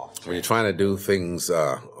 When you're trying to do things,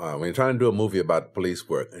 when you're trying to do a movie about police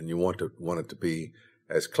work and you want it to be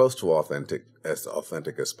as close to authentic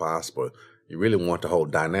as possible, you really want to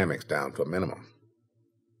hold dynamics down to a minimum.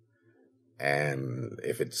 And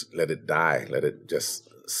if it's let it die, let it just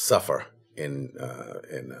suffer in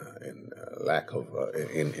lack of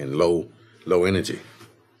in low energy.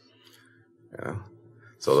 You know?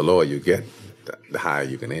 So the lower you get, the higher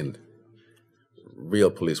you can end. Real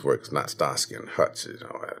police work is not Starsky and Hutch. You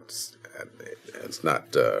know, it's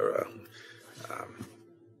not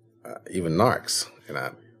even narcs. You're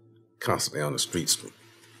not constantly on the streets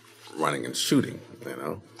running and shooting. You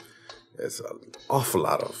know, there's an awful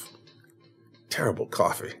lot of terrible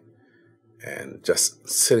coffee and just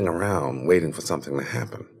sitting around waiting for something to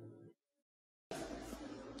happen.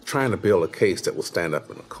 Trying to build a case that will stand up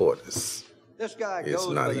in a court is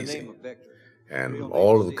not easy. And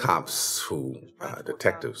all of the cops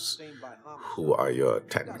detectives who are your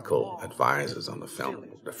technical advisors on the film,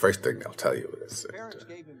 the first thing they'll tell you is that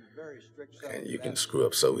and you can screw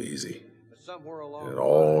up so easy. And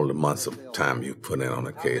all the months of time you put in on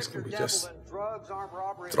a case can be just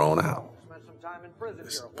thrown out.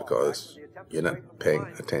 It's because you're not paying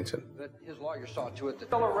attention.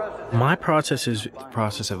 My process is the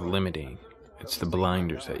process of limiting. It's the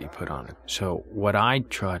blinders that you put on it. So what I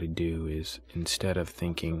try to do is, instead of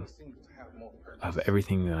thinking of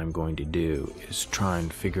everything that I'm going to do, is try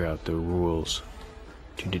and figure out the rules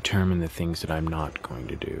to determine the things that I'm not going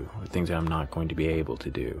to do, or things that I'm not going to be able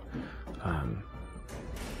to do.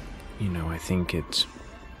 You know, I think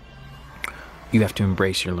you have to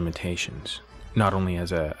embrace your limitations, not only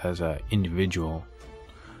as a individual,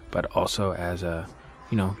 but also as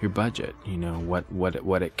your budget,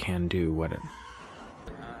 what it can do,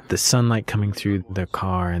 the sunlight coming through the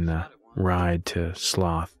car and the ride to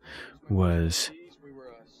Sloth was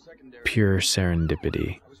pure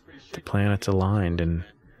serendipity. The planets aligned, and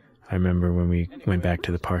I remember when we went back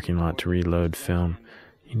to the parking lot to reload film,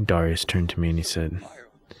 Darius turned to me and he said,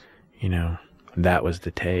 that was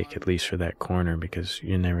the take, at least for that corner, because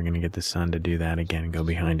you're never going to get the sun to do that again and go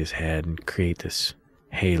behind his head and create this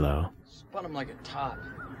halo. Spun him like a top.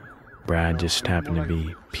 Brad just happened to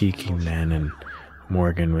be peaking then, and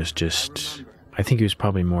Morgan was just, I think he was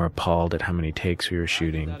probably more appalled at how many takes we were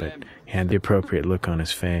shooting, but he had the appropriate look on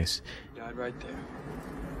his face. Died right there.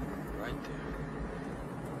 Right there.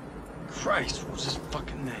 Christ, what was his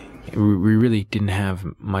fucking name? We really didn't have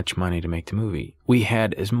much money to make the movie. We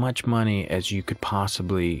had as much money as you could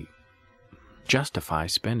possibly justify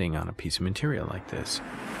spending on a piece of material like this.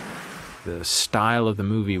 The style of the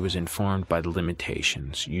movie was informed by the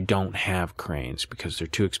limitations. You don't have cranes because they're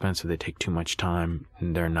too expensive, they take too much time,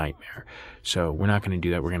 and they're a nightmare. So we're not going to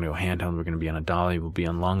do that. We're going to go handheld, we're going to be on a dolly, we'll be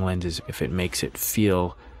on long lenses if it makes it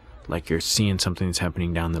feel like you're seeing something that's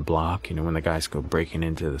happening down the block, when the guys go breaking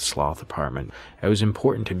into the Sloth apartment. It was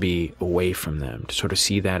important to be away from them, to sort of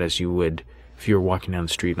see that as you would if you were walking down the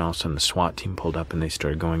street and all of a sudden the SWAT team pulled up and they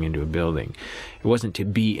started going into a building. It wasn't to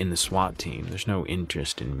be in the SWAT team. There's no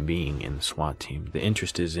interest in being in the SWAT team. The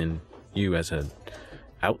interest is in you as an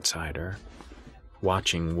outsider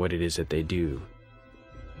watching what it is that they do.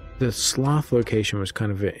 The sloth location was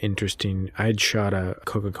kind of interesting. I had shot a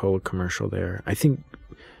Coca-Cola commercial there. I think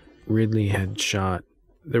Ridley had shot,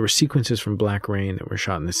 there were sequences from Black Rain that were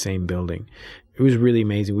shot in the same building. It was really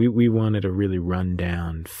amazing. We wanted a really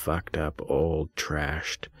run-down, fucked up, old,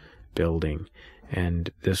 trashed building.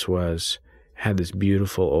 And this had this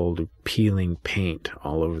beautiful old peeling paint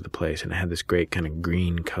all over the place, and it had this great kind of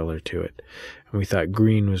green color to it. And we thought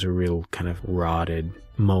green was a real kind of rotted,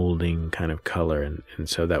 molding kind of color, and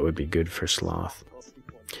so that would be good for sloth.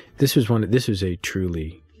 This was a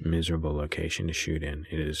truly miserable location to shoot in.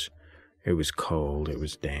 It was cold, it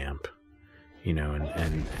was damp, you know,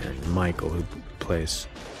 and Michael, who plays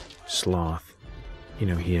sloth, you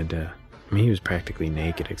know, he was practically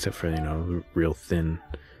naked except for, you know, real thin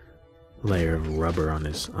layer of rubber on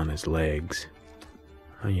his legs,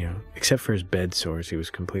 you know, except for his bed sores. He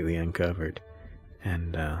was completely uncovered,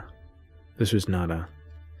 and this was not a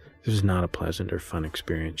pleasant or fun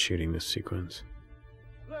experience shooting this sequence.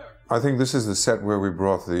 I think this is the set where we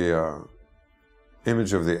brought the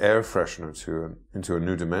image of the air freshener into a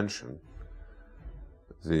new dimension.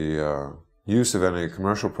 The use of any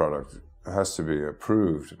commercial product has to be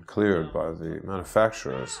approved and cleared by the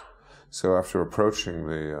manufacturers. So after approaching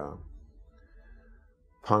the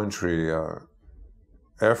Pine Tree air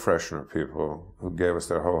freshener people, who gave us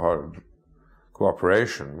their wholehearted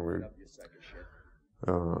cooperation, we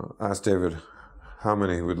asked David how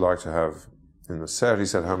many he would like to have in the set. He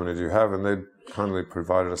said, "How many do you have?" And they kindly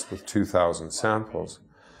provided us with 2,000 samples,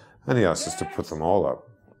 and he asked us to put them all up.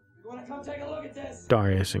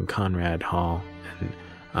 Darius and Conrad Hall and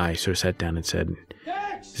I sort of sat down and said,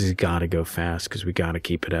 this has got to go fast because we got to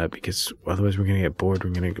keep it up, because otherwise we're going to get bored,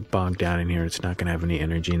 we're going to get bogged down in here, it's not going to have any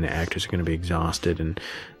energy, and the actors are going to be exhausted, and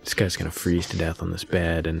this guy's going to freeze to death on this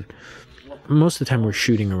bed. And most of the time we're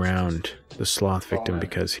shooting around the sloth victim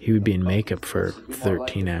because he would be in makeup for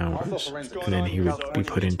 13 hours, and then he would be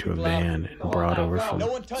put into a van and brought over from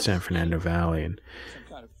San Fernando Valley, and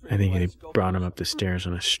I think they brought him up the stairs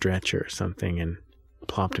on a stretcher or something and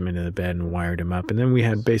plopped him into the bed and wired him up. And then we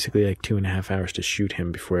had basically like 2.5 hours to shoot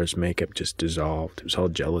him before his makeup just dissolved. It was all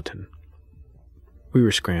gelatin. We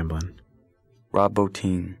were scrambling. Rob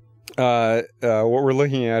Bottin. What we're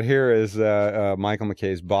looking at here is Michael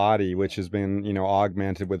McKay's body, which has been, you know,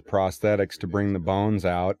 augmented with prosthetics to bring the bones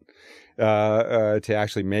out, to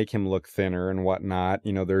actually make him look thinner and whatnot.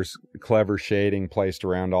 You know, there's clever shading placed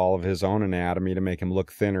around all of his own anatomy to make him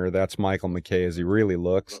look thinner. That's Michael McKay as he really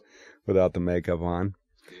looks without the makeup on.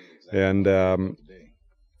 And,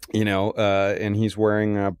 you know, and he's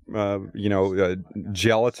wearing, you know,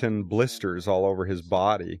 gelatin blisters all over his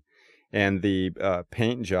body. And the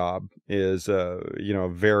paint job is, you know, a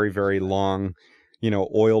very, very long, you know,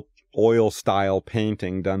 oil style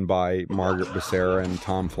painting done by Margaret Becerra and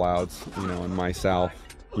Tom Flouts, you know, and myself,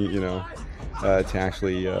 you know, to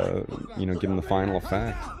actually, you know, give him the final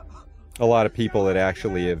effect. A lot of people that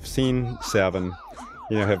actually have seen Seven,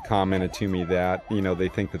 you know, have commented to me that, you know, they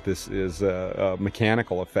think that this is a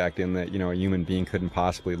mechanical effect, in that, you know, a human being couldn't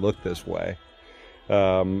possibly look this way.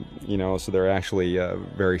 You know, so they're actually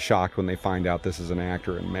very shocked when they find out this is an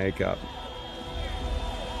actor in makeup.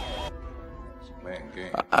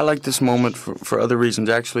 I like this moment for other reasons.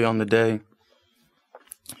 Actually, on the day,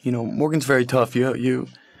 you know, Morgan's very tough. You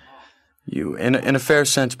in a fair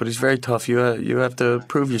sense, but he's very tough. You have to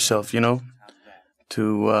prove yourself, you know,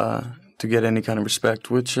 to get any kind of respect,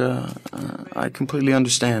 which I completely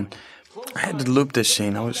understand. I had to loop this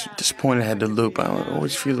scene. I was disappointed I had to loop. I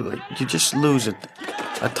always feel like you just lose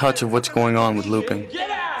a touch of what's going on with looping.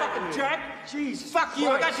 Jeez, fuck you,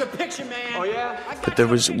 I got your picture, man. Oh, yeah? But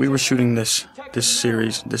we were shooting this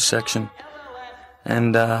series, this section,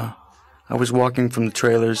 and I was walking from the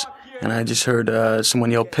trailers, and I just heard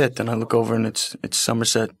someone yell Pitt, and I look over, and it's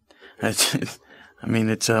Somerset. It's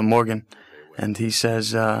Morgan, and he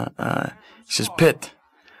says, Pitt,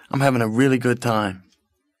 I'm having a really good time.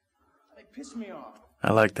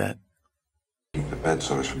 I like that. This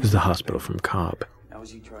is the hospital from Cobb.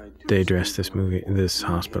 They addressed this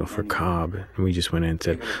hospital for Cobb, and we just went in and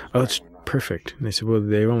said, "Oh, it's perfect." And they said, "Well,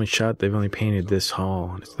 they've only painted this hall."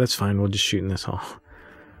 And I said, "That's fine. We'll just shoot in this hall."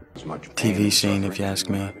 TV scene, if you ask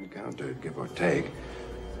me.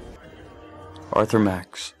 Arthur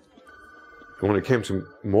Max. When it came to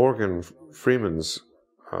Morgan Freeman's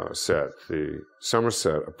set, the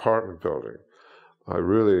Somerset apartment building, I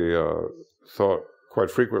really thought quite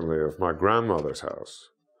frequently of my grandmother's house,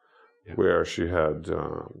 where she had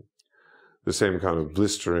the same kind of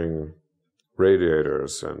blistering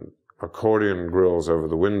radiators and accordion grills over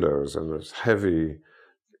the windows and this heavy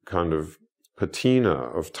kind of patina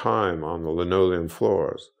of time on the linoleum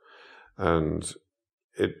floors. And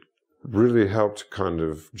it really helped kind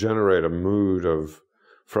of generate a mood of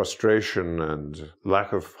frustration and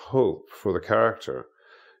lack of hope for the character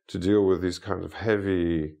to deal with these kind of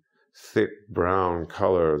heavy, thick brown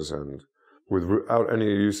colors and without any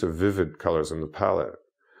use of vivid colors in the palette.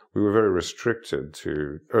 We were very restricted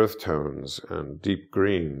to earth tones and deep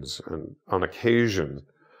greens, and on occasion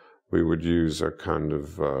we would use a kind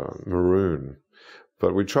of maroon.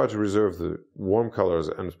 But we tried to reserve the warm colors,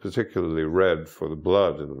 and particularly red, for the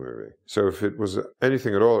blood in the movie. So if it was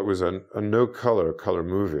anything at all, it was a no-color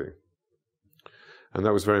movie. And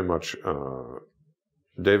that was very much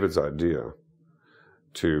David's idea,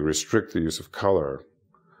 to restrict the use of color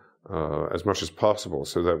as much as possible,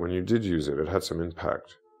 so that when you did use it, it had some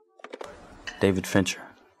impact. David Fincher.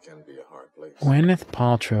 Gwyneth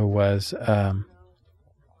Paltrow was a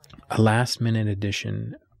last-minute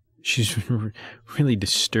addition. She's really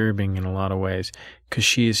disturbing in a lot of ways, because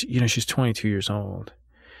she's 22 years old.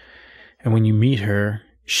 And when you meet her,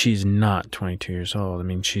 she's not 22 years old. I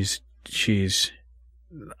mean, she's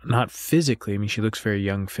not physically. I mean, she looks very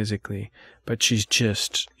young physically, but she's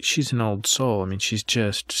an old soul. I mean, she's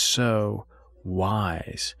just so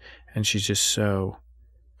wise, and she's just so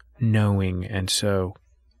knowing and so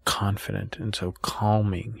confident and so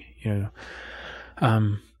calming,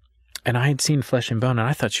 and I had seen Flesh and Bone, and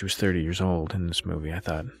I thought she was 30 years old in this movie. I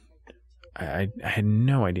thought, I had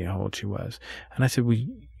no idea how old she was. And I said,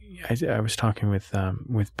 I was talking with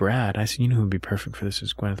Brad. I said, who would be perfect for this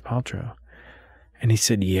is Gwyneth Paltrow. And he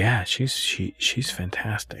said, yeah, she's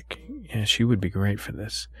fantastic. Yeah, she would be great for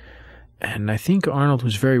this. And I think Arnold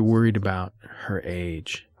was very worried about her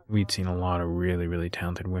age. We'd seen a lot of really, really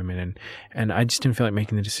talented women, and I just didn't feel like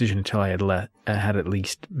making the decision until I had at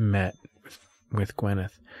least met with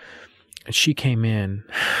Gwyneth. And she came in,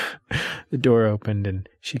 the door opened, and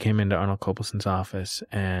she came into Arnold Kopelson's office,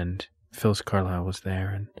 and Phyllis Carlisle was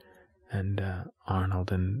there, and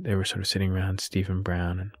Arnold, and they were sort of sitting around, Stephen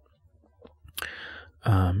Brown,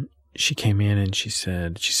 and she came in, and she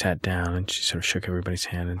sat down, and she sort of shook everybody's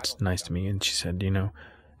hand, and it's nice to me, and she said,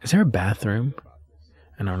 is there a bathroom?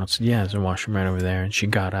 And Arnold said, yeah, there's a washroom right over there. And she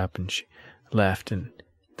got up and she left, and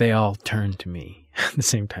they all turned to me at the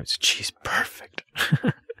same time. Said, she's perfect.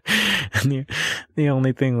 And the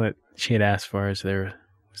only thing that she had asked for was there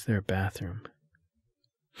a bathroom.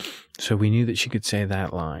 So we knew that she could say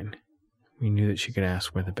that line. We knew that she could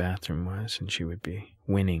ask where the bathroom was, and she would be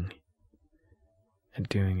winning at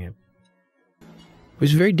doing it. It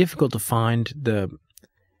was very difficult to find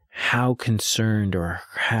how concerned or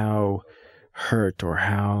how hurt or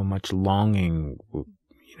how much longing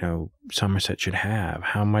Somerset should have,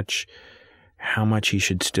 how much he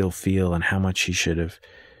should still feel, and how much he should have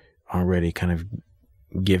already kind of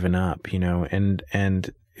given up, and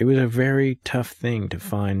it was a very tough thing to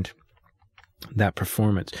find that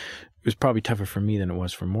performance. It was probably tougher for me than it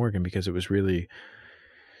was for Morgan, because it was really,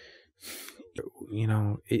 I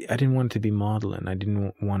didn't want it to be maudlin. I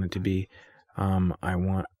didn't want it to be,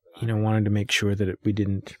 wanted to make sure that we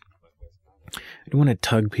didn't want to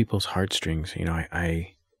tug people's heartstrings.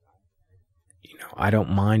 I don't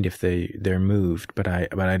mind if they're moved, but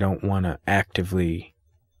I don't want to actively,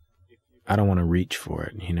 I don't want to reach for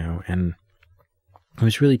it, and it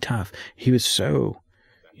was really tough. He was so,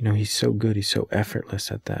 he's so good. He's so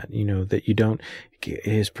effortless at that, that you don't,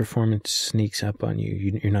 his performance sneaks up on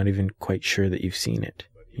you. You're not even quite sure that you've seen it,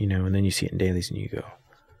 and then you see it in dailies and you go,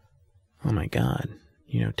 oh my God,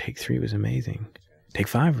 take 3 was amazing. Take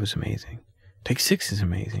 5 was amazing. Take 6 is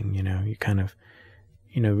amazing. You kind of,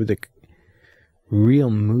 the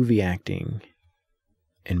real movie acting,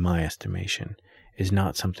 in my estimation, is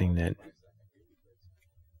not something that,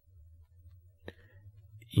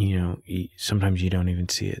 sometimes you don't even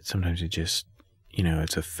see it. Sometimes it just,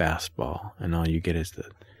 it's a fastball, and all you get is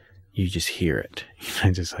you just hear it.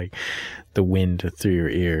 Just like the wind through your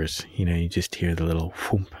ears. You just hear the little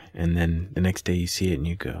whoop, and then the next day you see it and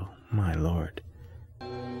you go, my Lord.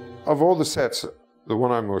 Of all the sets, the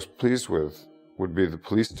one I'm most pleased with would be the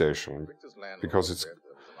police station, because it's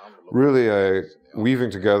really a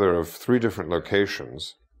weaving together of 3 different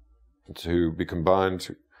locations to be combined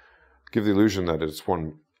to give the illusion that it's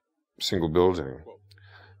one single building.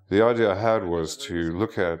 The idea I had was to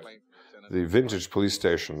look at the vintage police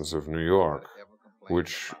stations of New York,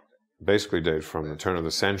 which basically date from the turn of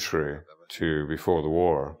the century to before the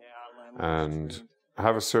war, and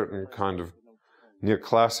have a certain kind of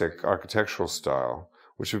neoclassic architectural style,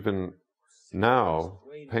 which have been now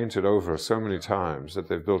painted over so many times that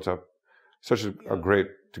they've built up such a great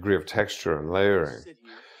degree of texture and layering.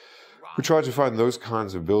 We tried to find those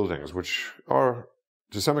kinds of buildings, which are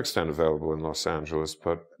to some extent available in Los Angeles,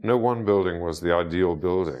 but no one building was the ideal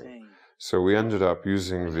building. So we ended up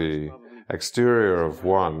using the exterior of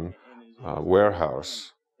one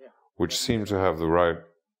warehouse, which seemed to have the right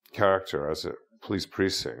character as a police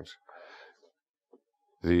precinct.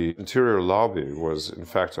 The interior lobby was, in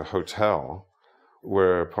fact, a hotel,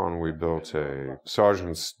 whereupon we built a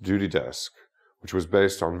sergeant's duty desk, which was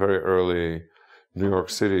based on very early New York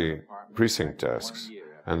City precinct desks,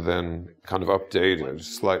 and then kind of updated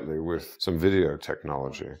slightly with some video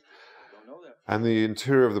technology. And the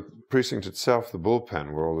interior of the precinct itself, the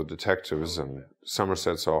bullpen, where all the detectives and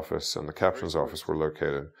Somerset's office and the captain's office were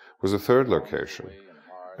located, was a third location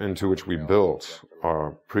into which we built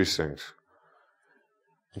our precinct.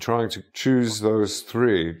 And trying to choose those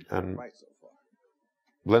three and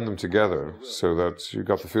blend them together so that you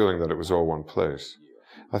got the feeling that it was all one place.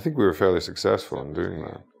 I think we were fairly successful in doing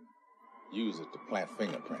that. Use it to plant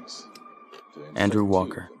fingerprints. Andrew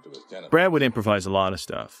Walker. Brad would improvise a lot of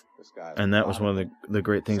stuff, and that was one of the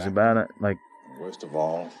great things about it. Like, worst of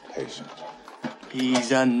all, patient.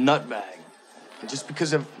 He's a nutbag. Just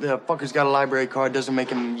because the fucker's got a library card doesn't make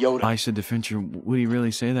him Yoda. I said to Fincher, would he really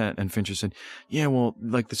say that? And Fincher said, yeah, well,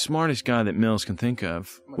 like the smartest guy that Mills can think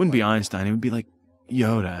of wouldn't be Einstein. It would be like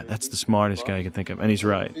Yoda. That's the smartest guy he can think of. And he's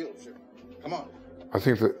right. Come on. I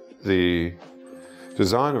think that the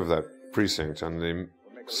design of that precinct and the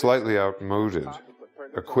slightly outmoded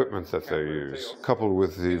equipment that they use, coupled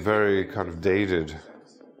with the very kind of dated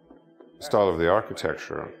style of the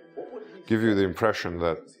architecture, give you the impression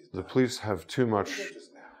that the police have too much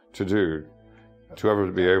to do to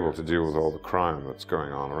ever be able to deal with all the crime that's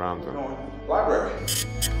going on around them. Library.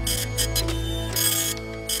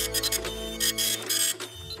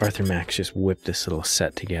 Arthur Max just whipped this little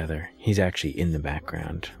set together. He's actually in the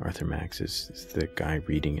background. Arthur Max is the guy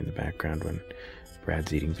reading in the background when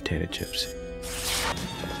Brad's eating potato chips.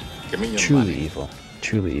 Give me your Truly money. evil.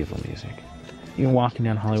 Truly evil music. You're walking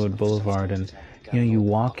down Hollywood Boulevard and you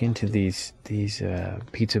walk into these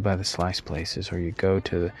pizza by the slice places, or you go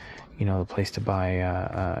to the place to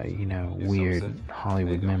buy weird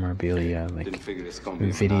Hollywood memorabilia, like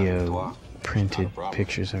video printed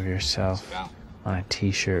pictures of yourself on a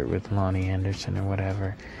t-shirt with Lonnie Anderson or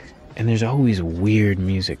whatever. And there's always weird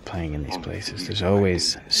music playing in these places. There's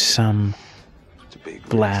always some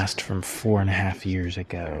blast from 4.5 years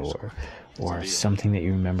ago, or something that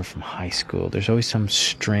you remember from high school. There's always some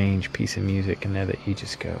strange piece of music in there that you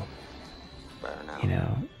just go,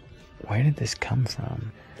 where did this come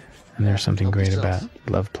from? And there's something great about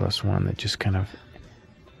Love Plus One that just kind of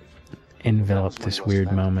enveloped this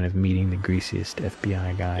weird moment of meeting the greasiest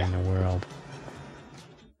FBI guy in the world.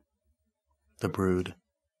 The Brood.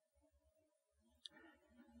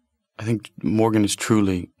 I think Morgan is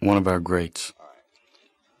truly one of our greats.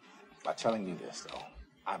 By telling you this, though,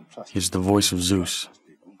 I'm trusting. He's the voice of Zeus.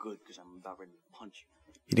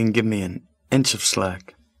 He didn't give me an inch of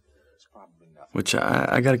slack, which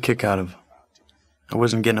I got a kick out of. I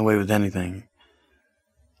wasn't getting away with anything.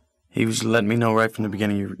 He was letting me know right from the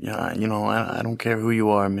beginning, I don't care who you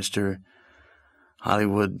are, Mr.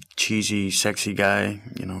 Hollywood, cheesy, sexy guy,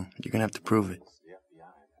 you're going to have to prove it.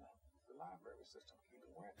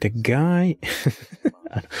 The guy,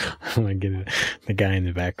 I don't want to get it. The guy in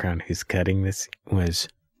the background who's cutting this was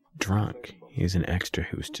drunk. He's an extra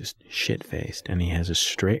who's just shit-faced, and he has a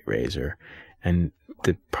straight razor, and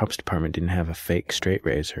the props department didn't have a fake straight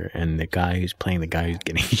razor, and the guy who's playing the guy who's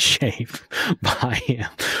getting shaved by him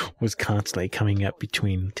was constantly coming up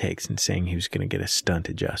between takes and saying he was going to get a stunt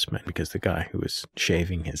adjustment because the guy who was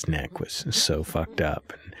shaving his neck was so fucked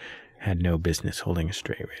up and had no business holding a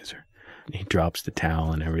straight razor. He drops the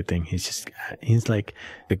towel and everything. He's like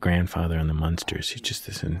the grandfather on the Munsters. He's just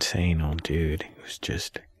this insane old dude who's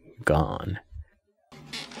just gone.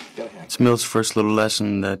 It's Mills' first little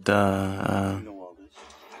lesson that the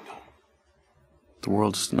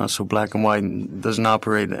world's not so black and white and doesn't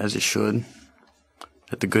operate as it should.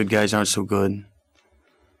 That the good guys aren't so good.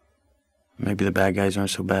 Maybe the bad guys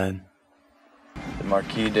aren't so bad. The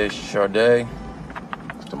Marquis de Chardin.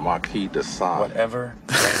 The Marquis de Sade. Whatever.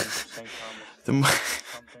 The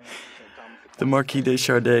Marquis de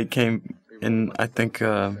Chardin came in, I think,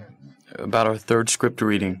 about our third script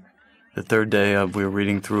reading. The third day we were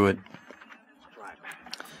reading through it.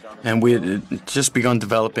 And we had just begun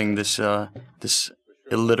developing this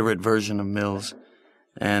illiterate version of Mills,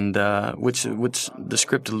 and which the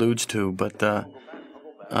script alludes to, but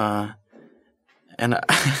and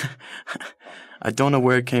I don't know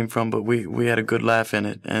where it came from, but we had a good laugh in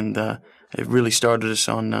it, and it really started us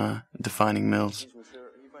on defining Mills.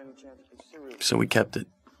 So we kept it.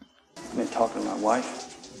 been talking to my wife.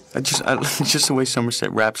 Just the way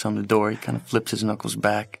Somerset raps on the door. He kind of flips his knuckles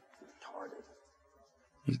back.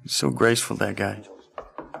 He's so graceful, that guy.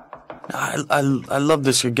 I love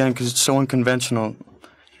this again because it's so unconventional.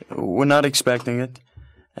 We're not expecting it.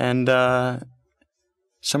 And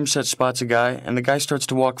Somerset spots a guy, and the guy starts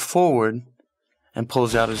to walk forward and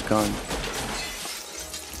pulls out his gun.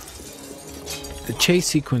 The chase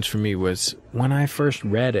sequence for me was, when I first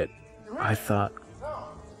read it, I thought,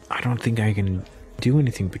 I don't think I can do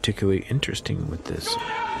anything particularly interesting with this.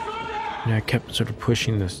 I kept sort of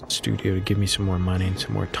pushing the studio to give me some more money and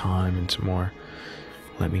some more time and some more,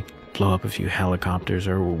 let me blow up a few helicopters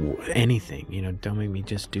or anything. Don't make me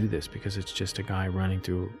just do this because it's just a guy running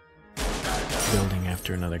through a building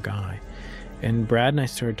after another guy. And Brad and I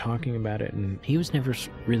started talking about it, and he was never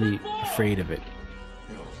really afraid of it.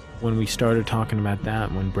 When we started talking about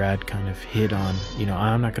that, when Brad kind of hit on,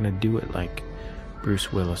 I'm not going to do it like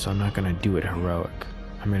Bruce Willis. I'm not going to do it heroic.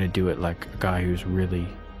 I'm going to do it like a guy who's really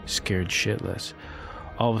scared shitless.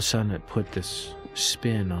 All of a sudden, it put this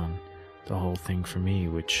spin on the whole thing for me,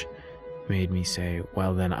 which made me say,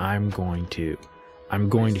 well, then I'm going to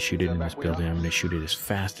shoot it in this building. I'm going to shoot it as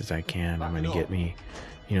fast as I can. I'm going to get me,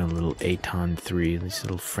 little Aton 3, these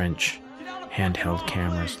little French handheld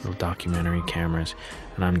cameras, little documentary cameras,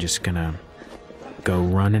 and I'm just going to go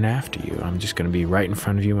running after you. I'm just going to be right in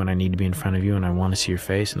front of you when I need to be in front of you and I want to see your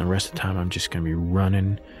face, and the rest of the time I'm just going to be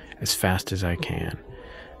running as fast as I can.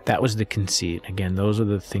 That was the conceit. Again, those are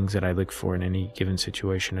the things that I look for in any given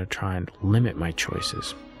situation to try and limit my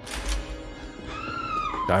choices.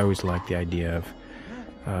 I always liked the idea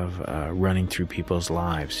of running through people's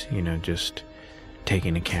lives, just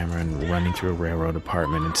taking a camera and running through a railroad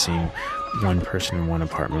apartment and seeing one person in one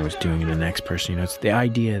apartment was doing it to the next person. It's the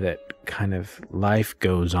idea that kind of life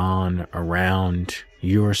goes on around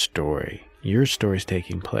your story. Your story's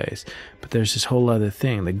taking place, but there's this whole other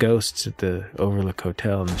thing. The ghosts at the Overlook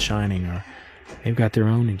Hotel and The Shining they've got their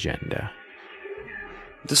own agenda.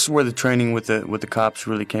 This is where the training with the cops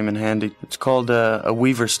really came in handy. It's called a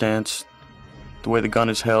weaver stance, the way the gun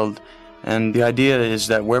is held. And the idea is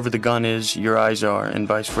that wherever the gun is, your eyes are, and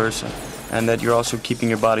vice versa. And that you're also keeping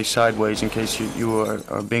your body sideways in case you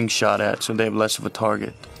are being shot at, so they have less of a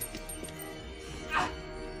target.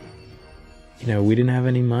 We didn't have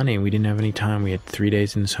any money. We didn't have any time. We had 3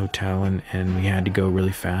 days in this hotel, and we had to go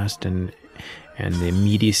really fast. And the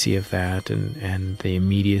immediacy of that, and the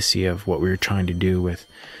immediacy of what we were trying to do with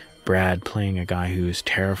Brad playing a guy who is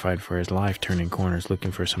terrified for his life, turning corners,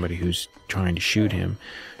 looking for somebody who's trying to shoot him,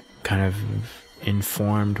 kind of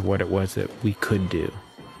informed what it was that we could do.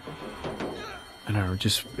 I don't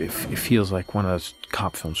know, it feels like one of those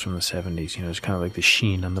cop films from the 70s. It's kind of like the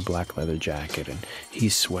sheen on the black leather jacket, and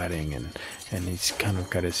he's sweating, and he's kind of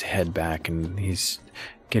got his head back, and he's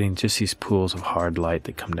getting just these pools of hard light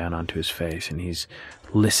that come down onto his face, and he's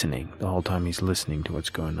listening. The whole time he's listening to what's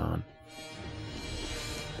going on.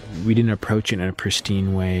 We didn't approach it in a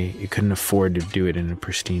pristine way. You couldn't afford to do it in a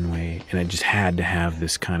pristine way, and it just had to have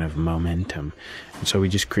this kind of momentum. And so we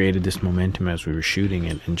just created this momentum as we were shooting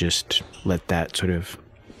it, and just let that sort of,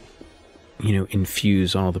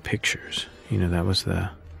 infuse all the pictures. That was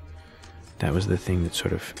the thing that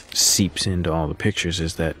sort of seeps into all the pictures,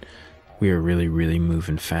 is that we are really, really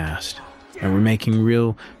moving fast. And we're making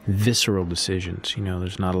real visceral decisions.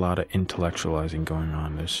 There's not a lot of intellectualizing going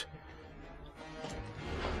on.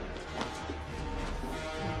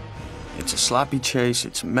 It's a sloppy chase,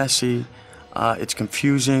 it's messy, it's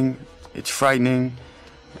confusing, it's frightening.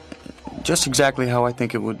 Just exactly how I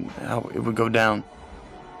think how it would go down.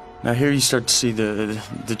 Now here you start to see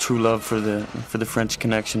the true love for the French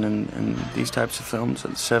Connection in these types of films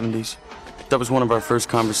of the 70s. That was one of our first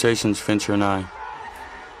conversations, Fincher and I,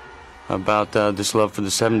 about this love for the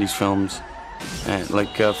 70s films, and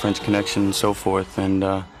like French Connection and so forth. And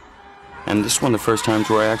this is one of the first times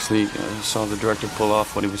where I actually saw the director pull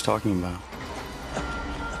off what he was talking about.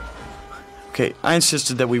 Okay, I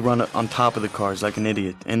insisted that we run on top of the cars like an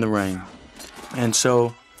idiot in the rain. And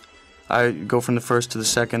so I go from the first to the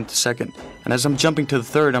second, and as I'm jumping to the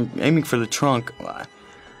third, I'm aiming for the trunk,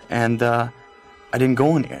 and I didn't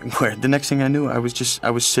go anywhere. The next thing I knew, I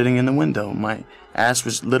was sitting in the window. My ass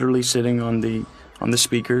was literally sitting on the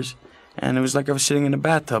speakers, and it was like I was sitting in a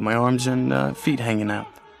bathtub, my arms and feet hanging out.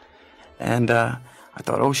 And I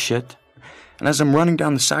thought, oh shit. And as I'm running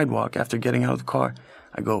down the sidewalk after getting out of the car,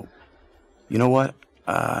 I go, you know what?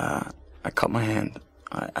 I cut my hand.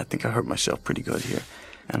 I think I hurt myself pretty good here.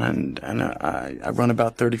 And I run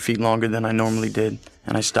about 30 feet longer than I normally did.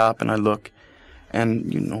 And I stop and I look.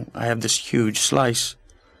 And, I have this huge slice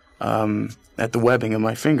at the webbing of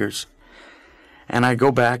my fingers. And I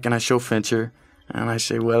go back and I show Fincher, and I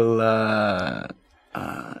say, well,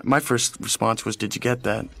 my first response was, did you get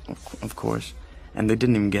that? Of course. And they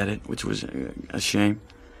didn't even get it, which was a shame.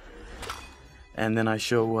 And then I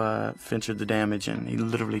show Fincher the damage, and he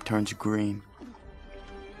literally turns green.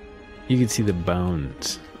 You can see the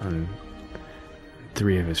bones on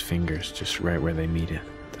 3 of his fingers, just right where they meet it.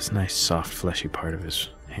 This nice, soft, fleshy part of his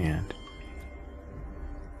hand.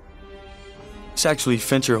 It's actually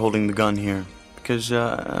Fincher holding the gun here, because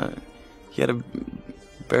he had a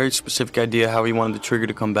very specific idea how he wanted the trigger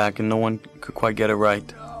to come back, and no one could quite get it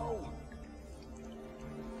right.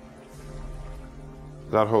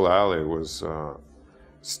 That whole alley was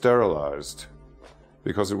sterilized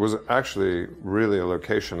because it was actually really a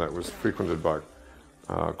location that was frequented by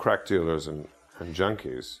crack dealers and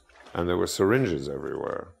junkies, and there were syringes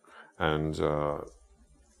everywhere, and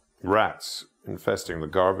rats infesting the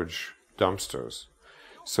garbage dumpsters.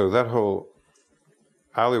 So that whole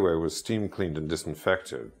alleyway was steam cleaned and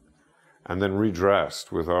disinfected, and then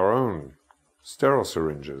redressed with our own sterile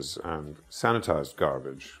syringes and sanitized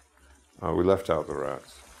garbage. We left out the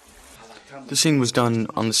rats. The scene was done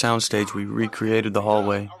on the soundstage. We recreated the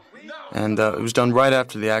hallway, and it was done right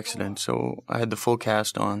after the accident, so I had the full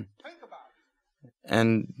cast on.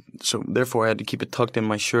 And so therefore I had to keep it tucked in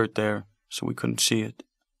my shirt there, so we couldn't see it.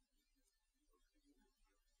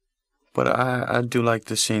 But I do like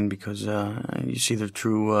this scene because you see their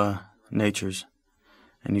true natures,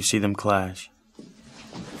 and you see them clash.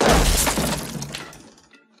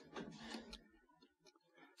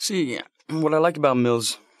 See, what I like about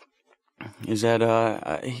Mills is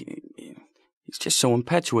that he's just so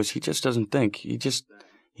impetuous. He just doesn't think.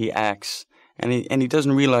 He acts, and he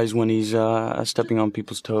doesn't realize when he's stepping on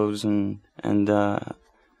people's toes and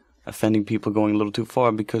offending people, going a little too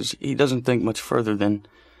far, because he doesn't think much further than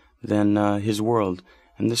his world.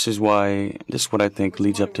 And this is what I think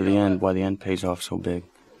leads up to the end, why the end pays off so big.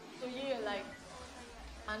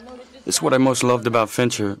 This is what I most loved about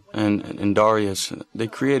Fincher and Darius. They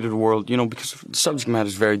created a world, because the subject matter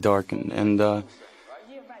is very dark, and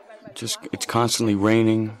it's constantly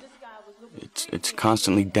raining. It's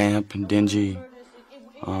constantly damp and dingy.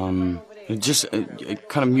 It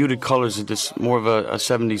kind of muted colors. It's just more of a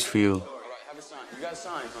 70s feel.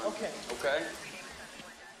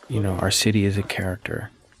 Our city is a character.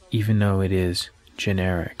 Even though it is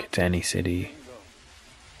generic, it's any city.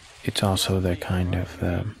 It's also the kind of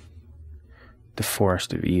the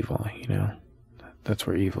forest of evil, That's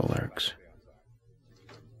where evil lurks.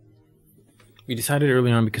 We decided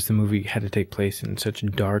early on, because the movie had to take place in such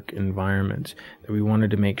dark environments, that we wanted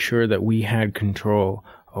to make sure that we had control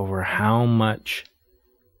over how much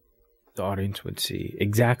the audience would see,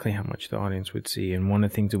 exactly how much the audience would see. And one of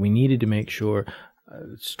the things that we needed to make sure,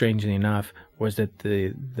 strangely enough, was that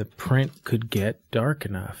the print could get dark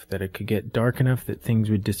enough, that it could get dark enough that things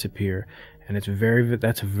would disappear. And that's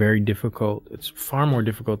very difficult. It's far more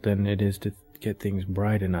difficult than it is to get things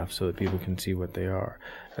bright enough so that people can see what they are.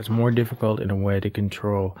 It's more difficult in a way to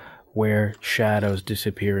control where shadows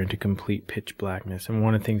disappear into complete pitch blackness. And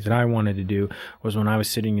one of the things that I wanted to do was, when I was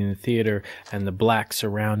sitting in the theater and the black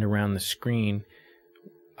surround around the screen,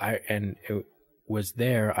 and it was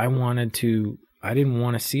there, I didn't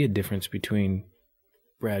want to see a difference between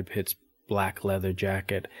Brad Pitt's black leather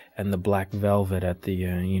jacket and the black velvet at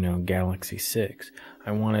the Galaxy 6.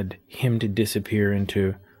 I wanted him to disappear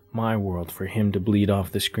into my world, for him to bleed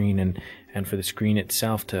off the screen, and for the screen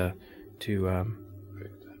itself to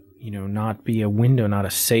not be a window, not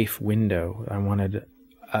a safe window. I wanted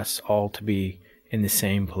us all to be in the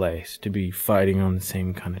same place, to be fighting on the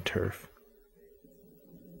same kind of turf.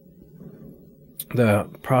 The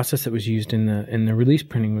process that was used in the release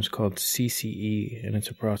printing was called CCE, and it's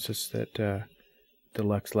a process that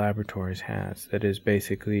Deluxe Laboratories has that is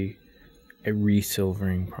basically a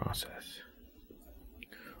resilvering process.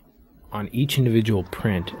 On each individual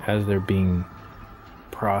print, as they're being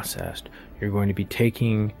processed, you're going to be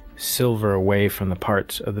taking silver away from the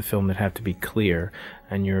parts of the film that have to be clear,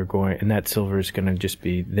 and that silver is going to just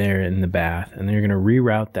be there in the bath, and then you're going to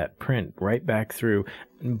reroute that print right back through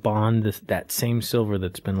and bond that same silver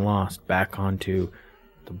that's been lost back onto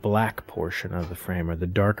the black portion of the frame, or the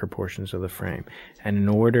darker portions of the frame. And in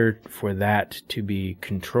order for that to be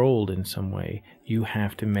controlled in some way, you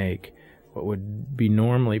have to make what would be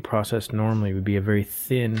processed normally would be a very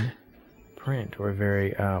thin print, or a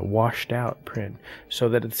very washed out print, so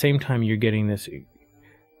that at the same time you're getting this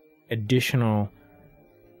additional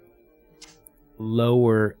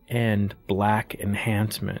lower end black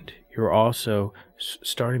enhancement. You're also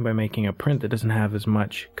starting by making a print that doesn't have as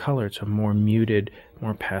much color. It's a more muted,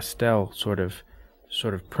 more pastel sort of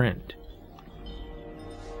print.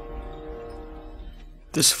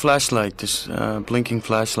 This flashlight, this blinking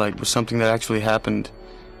flashlight, was something that actually happened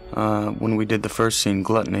when we did the first scene,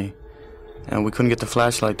 Gluttony. And we couldn't get the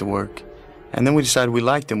flashlight to work. And then we decided we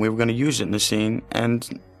liked it and we were going to use it in the scene,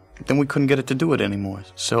 and then we couldn't get it to do it anymore.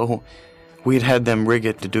 So we had them rig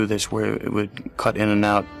it to do this, where it would cut in and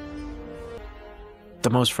out. The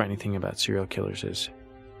most frightening thing about serial killers is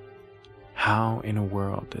how in a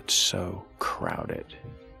world that's so crowded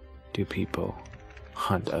do people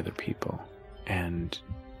hunt other people and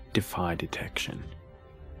defy detection?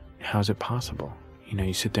 How is it possible? You know,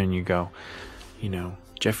 you sit there and you go, you know,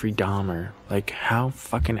 Jeffrey Dahmer, like, how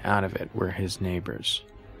fucking out of it were his neighbors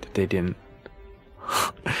that they didn't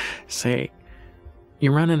say,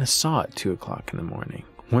 you're running a saw at 2 o'clock in the morning.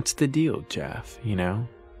 What's the deal, Jeff? You know?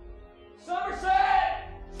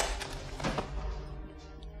 Somerset!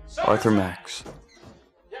 Arthur Max.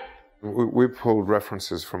 We pulled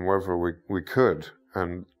references from wherever we could,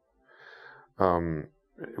 and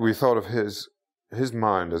we thought of his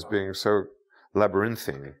mind as being so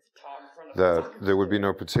labyrinthine that there would be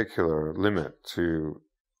no particular limit to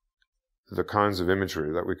the kinds of imagery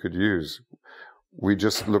that we could use. We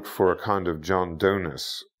just looked for a kind of John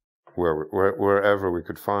Doe-ness wherever we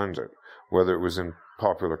could find it, whether it was in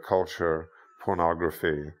popular culture,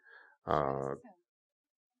 pornography, high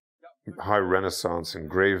Renaissance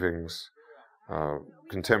engravings,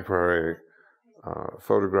 contemporary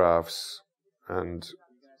photographs,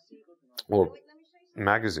 or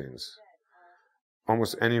magazines.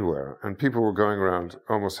 Almost anywhere, and people were going around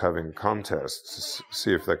almost having contests to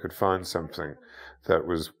see if they could find something that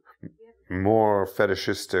was more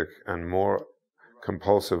fetishistic and more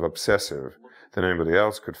compulsive, obsessive than anybody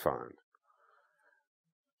else could find.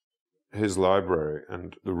 His library,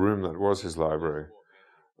 and the room that was his library,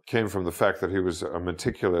 came from the fact that he was a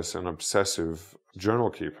meticulous and obsessive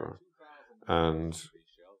journal keeper, and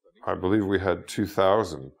I believe we had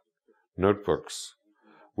 2,000 notebooks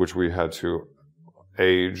which we had to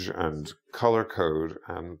age and color code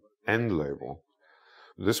and end label.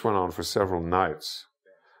 This went on for several nights,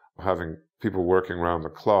 having people working around the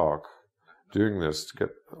clock doing this to get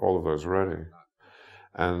all of those ready.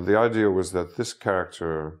 And the idea was that this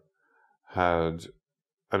character had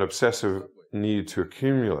an obsessive need to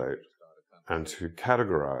accumulate and to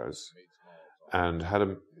categorize, and had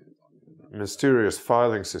a mysterious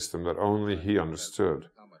filing system that only he understood.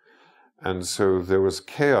 And so there was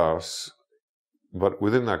chaos, but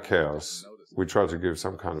within that chaos, we tried to give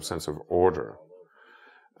some kind of sense of order.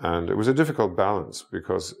 And it was a difficult balance,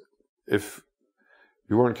 because if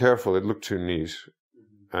you weren't careful, it looked too neat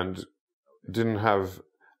and didn't have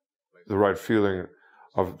the right feeling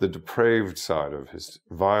of the depraved side of his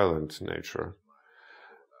violent nature.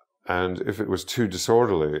 And if it was too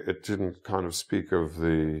disorderly, it didn't kind of speak of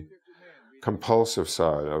the compulsive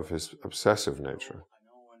side of his obsessive nature.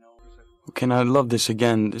 Okay, and I love this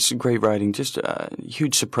again. This is great writing. Just a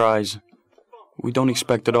huge surprise. We don't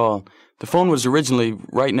expect it all. The phone was originally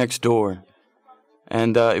right next door,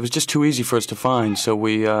 and it was just too easy for us to find, so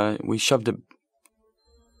we shoved it.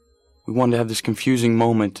 We wanted to have this confusing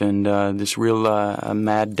moment and this real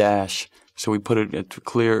mad dash, so we put it at the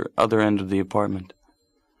clear other end of the apartment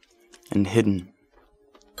and hidden.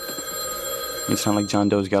 It's not like John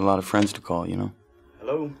Doe's got a lot of friends to call, you know?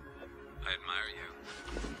 Hello? I admire you.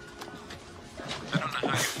 I don't know how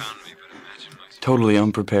you found me, but imagine myself. Totally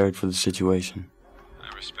unprepared for the situation.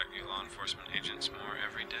 I respect you law enforcement agents more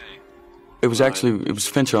every day. It was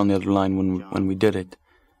Fincher on the other line when we did it,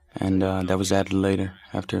 and that was added later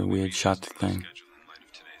after we had shot the thing.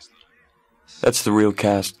 That's the real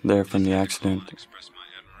cast there from the accident.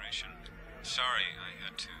 Sorry, I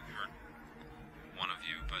had to hurt one of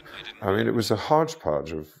you, but I didn't. I mean, it was a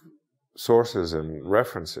hodgepodge of sources and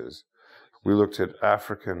references. We looked at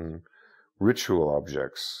African ritual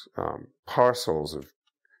objects, parcels of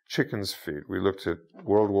chicken's feet. We looked at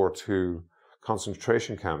World War II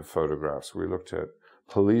concentration camp photographs. We looked at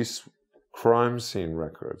police crime scene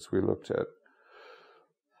records. We looked at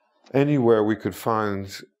anywhere we could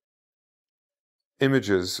find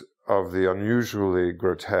images of the unusually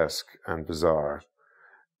grotesque and bizarre,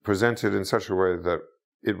 presented in such a way that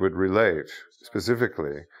it would relate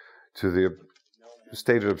specifically to the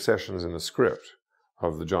stated obsessions in the script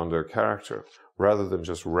of the John Doe character, rather than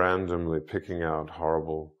just randomly picking out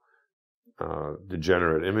horrible,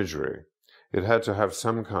 degenerate imagery. It had to have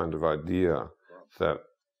some kind of idea that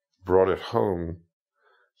brought it home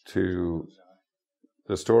to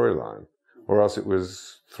the storyline, or else it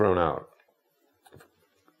was thrown out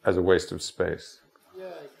as a waste of space.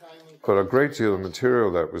 But a great deal of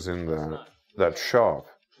material that was in that shop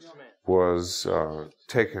was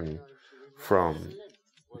taken from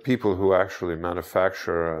people who actually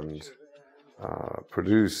manufacture and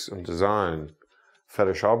produce and design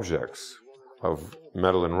fetish objects of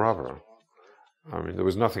metal and rubber. I mean, there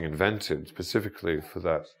was nothing invented specifically for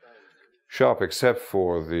that shop except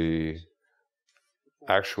for the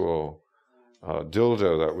actual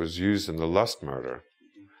dildo that was used in the Lust murder.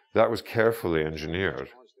 That was carefully engineered,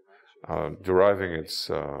 deriving its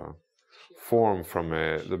form from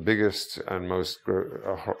the biggest and most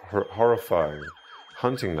horrifying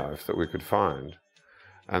hunting knife that we could find,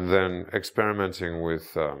 and then experimenting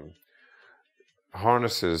with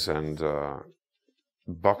harnesses and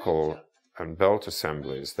buckle and belt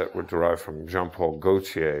assemblies that were derived from Jean-Paul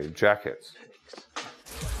Gaultier jackets.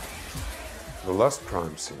 The Lust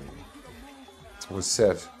crime scene was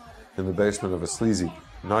set in the basement of a sleazy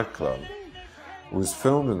nightclub. It was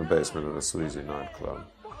filmed in the basement of a sleazy nightclub.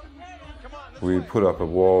 We put up a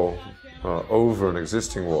wall over an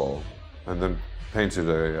existing wall and then painted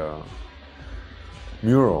a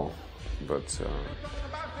mural, but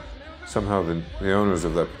somehow the owners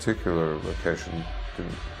of that particular location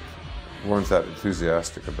weren't that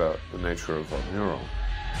enthusiastic about the nature of our mural.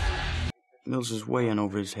 Mills is way in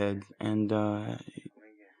over his head, and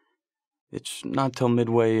it's not till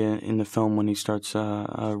midway in the film when he starts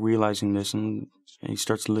realizing this, and he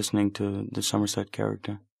starts listening to the Somerset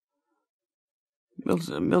character.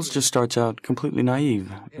 Mills just starts out completely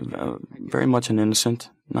naive, very much an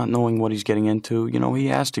innocent, not knowing what he's getting into. You know,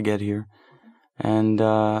 he asked to get here, and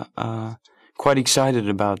quite excited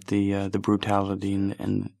about the brutality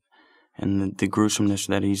and the gruesomeness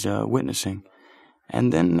that he's witnessing.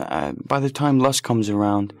 And then by the time Lust comes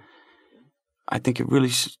around, I think it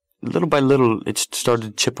really, little by little, it started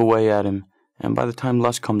to chip away at him. And by the time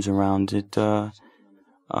Lust comes around,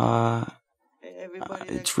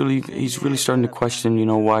 it's really, he's really starting to question, you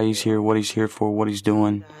know, why he's here, what he's here for, what he's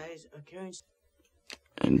doing.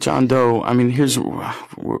 And John Doe, I mean,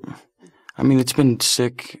 it's been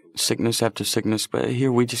sickness after sickness, but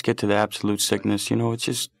here we just get to the absolute sickness, you know, it's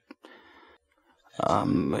just,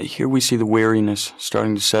 here we see the weariness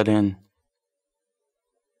starting to set in.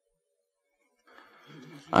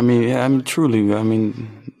 I mean, truly,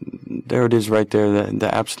 there it is right there,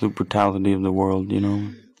 the absolute brutality of the world, you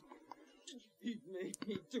know.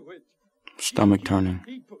 Stomach turning.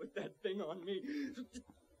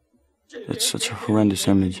 It's such a horrendous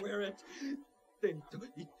image.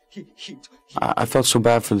 I felt so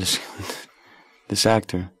bad for this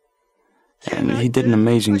actor. And he did an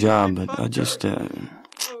amazing job, but I just have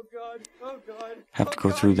to go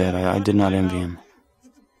through that. I did not envy him.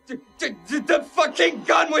 The fucking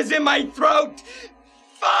gun was in my throat!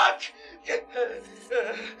 Fuck!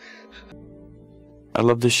 I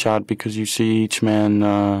love this shot because you see each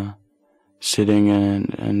man sitting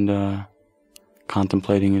and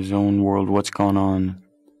contemplating his own world, what's going on.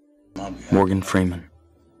 Morgan Freeman.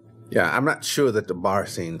 Yeah, I'm not sure that the bar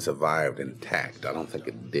scene survived intact. I don't think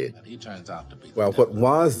it did. Well, what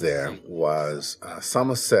was there was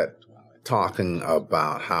Somerset talking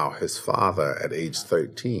about how his father, at age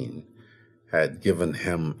 13, had given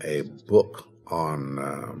him a book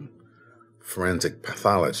on forensic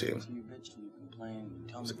pathology.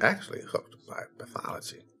 He was actually hooked by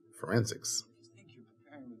pathology, forensics.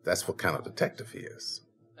 That's what kind of detective he is.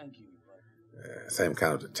 Same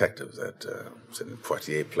kind of detective that Sidney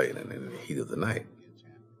Poitier played in The Heat of the Night.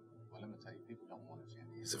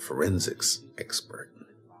 He's a forensics expert.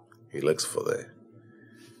 He looks for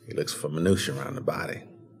minutiae around the body,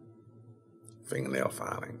 fingernail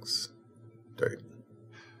filings, dirt,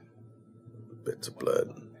 bits of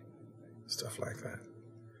blood, stuff like that.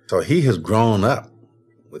 So he has grown up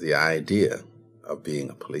with the idea of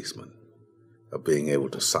being a policeman, of being able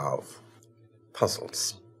to solve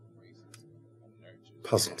puzzles.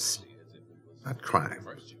 Puzzles, not crime.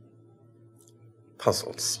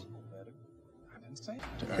 Puzzles.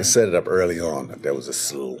 He set it up early on that there was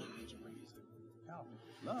this little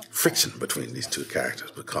friction between these two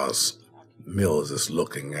characters because Mills is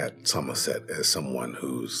looking at Somerset as someone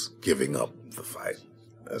who's giving up the fight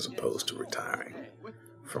as opposed to retiring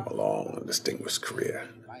from a long and distinguished career.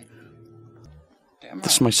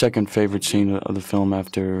 This is my second favorite scene of the film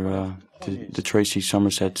after the Tracy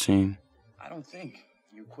Somerset scene. I don't think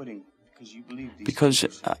you're quitting because you believe these Because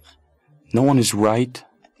no one is right.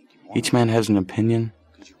 Each man has an opinion.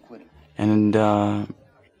 And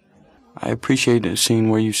I appreciate a scene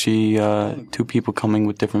where you see two people coming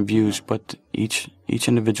with different views, but each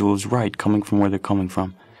individual is right, coming from where they're coming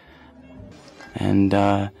from. And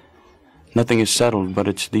nothing is settled, but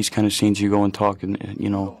it's these kind of scenes you go and talk, and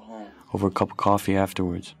over a cup of coffee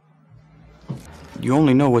afterwards. You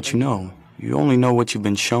only know what you know. you only know what you've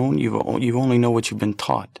been shown. You only know what you've been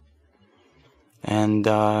taught. And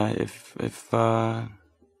so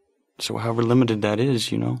however limited that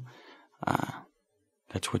is,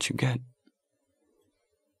 that's what you get.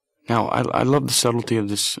 Now, I love the subtlety of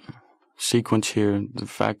this sequence here, the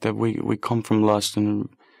fact that we come from lust, and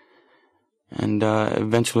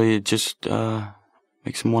eventually it just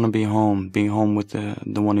makes him want to be home with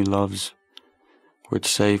the one he loves, where it's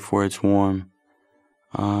safe, where it's warm.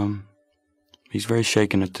 He's very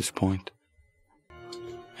shaken at this point.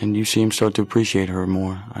 And you see him start to appreciate her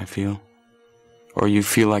more, I feel. Or you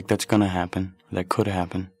feel like that's going to happen, that could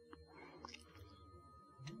happen.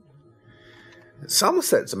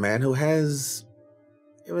 Somerset's a man who has,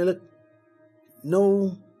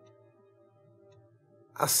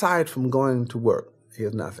 aside from going to work, he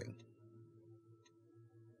has nothing.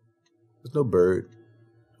 There's no bird,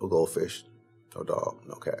 no goldfish, no dog,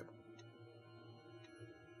 no cat.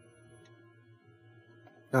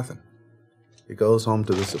 Nothing. He goes home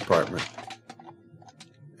to this apartment,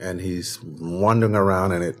 and he's wandering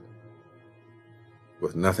around in it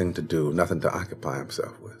with nothing to do, nothing to occupy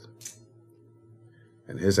himself with.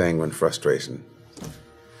 And his anger and frustration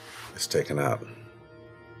is taken out.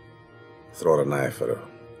 Throw a knife at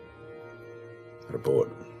a board.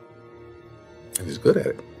 And he's good at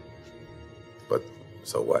it. But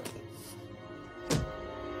so what?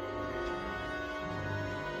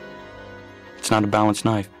 It's not a balanced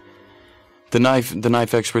knife. The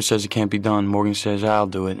knife expert says it can't be done. Morgan says, I'll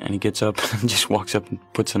do it. And he gets up and just walks up and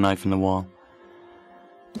puts the knife in the wall.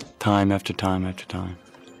 Time after time after time.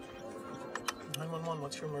 911,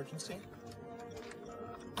 what's your emergency?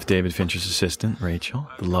 David Fincher's assistant, Rachel,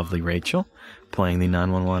 the lovely Rachel, playing the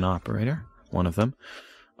 911 operator, one of them.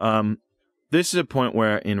 This is a point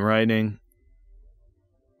where, in writing,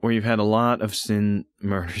 where you've had a lot of sin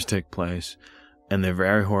murders take place, and they're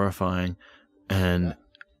very horrifying, and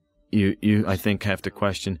you I think, have to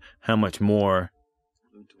question how much more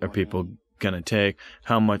are people going to take,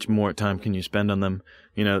 how much more time can you spend on them.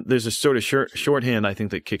 There's a sort of shorthand, I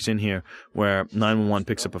think, that kicks in here where 911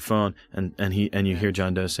 picks up a phone and you hear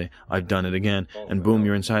John Doe say, I've done it again, and boom,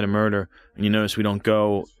 you're inside a murder. And you notice we don't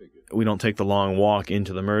take the long walk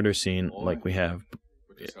into the murder scene like we have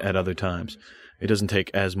at other times. It doesn't take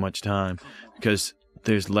as much time because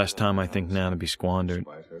there's less time, I think, now to be squandered.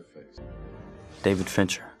 David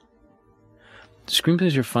Fincher.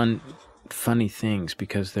 Screenplays are funny things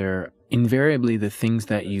because they're invariably the things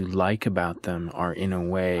that you like about them are, in a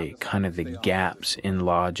way, kind of the gaps in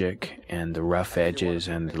logic and the rough edges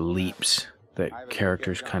and the leaps that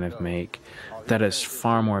characters kind of make. That is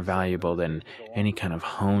far more valuable than any kind of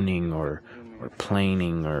honing or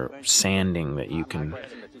planing or sanding that you can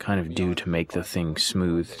kind of do to make the thing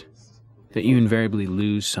smooth. That you invariably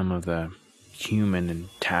lose some of the human and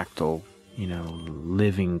tactile,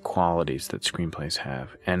 living qualities that screenplays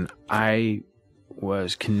have. And I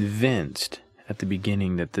was convinced at the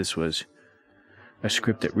beginning that this was a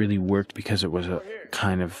script that really worked because it was a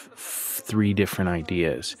kind of three different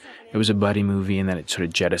ideas. It was a buddy movie, and then it sort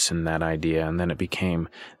of jettisoned that idea, and then it became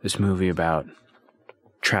this movie about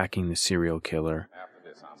tracking the serial killer,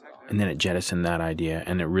 and then it jettisoned that idea,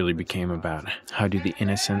 and it really became about how do the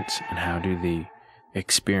innocents and how do the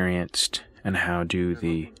experienced and how do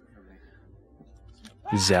the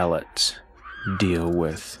zealots deal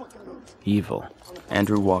with evil.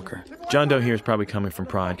 Andrew Walker. John Doe here is probably coming from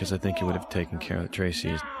pride because I think he would have taken care of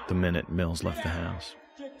Tracy the minute Mills left the house.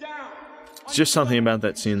 It's just something about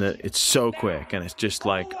that scene that it's so quick, and it's just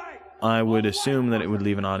like, I would assume that it would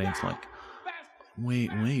leave an audience like,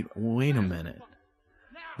 wait a minute.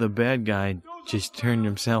 The bad guy just turned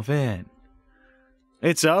himself in.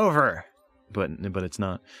 It's over. But it's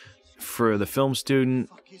not. For the film student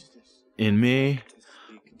in me,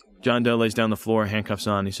 John Doe lays down on the floor, handcuffs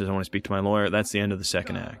on. He says, I want to speak to my lawyer. That's the end of the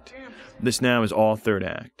second act. This now is all third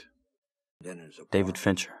act. David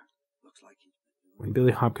Fincher. When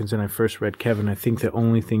Billy Hopkins and I first read Kevin, I think the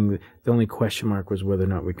only question mark was whether or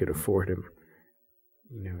not we could afford him.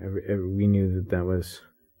 We knew that was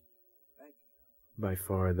by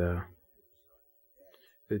far the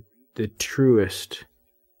truest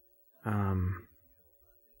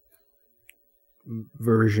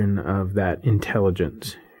version of that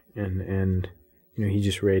intelligence, and he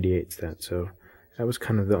just radiates that. So that was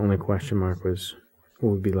kind of the only question mark, was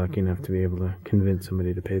will we be lucky enough to be able to convince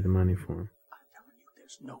somebody to pay the money for him. I'm telling you,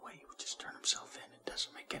 there's no way he would just turn himself in. It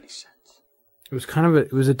doesn't make any sense. It was kind of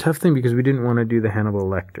a tough thing because we didn't want to do the Hannibal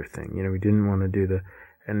Lecter thing. We didn't want to do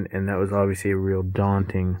and that was obviously a real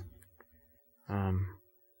daunting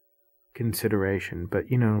consideration. But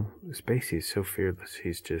Spacey is so fearless.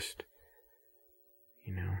 He's just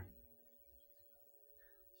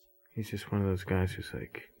He's just one of those guys who's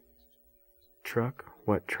like, truck?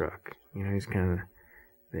 What truck? You know, he's kind of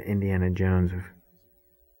the Indiana Jones of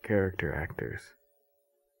character actors.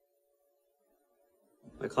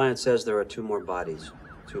 My client says there are 2 more bodies,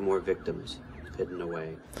 2 more victims hidden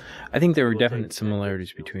away. I think there were definite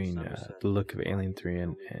similarities between the look of Alien 3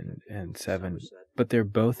 and 7, but they're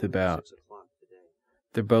both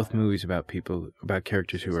movies about people, about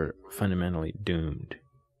characters who are fundamentally doomed,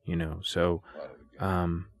 you know. So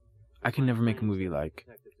I can never make a movie like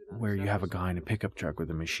where you have a guy in a pickup truck with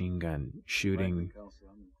a machine gun shooting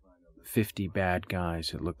 50 bad guys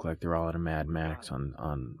that look like they're all at a Mad Max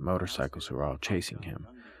on motorcycles who are all chasing him.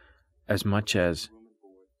 As much as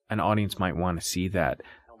an audience might want to see that,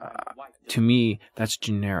 to me, that's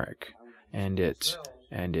generic, and it's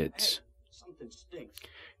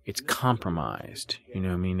compromised. You know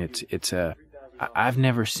what I mean? I've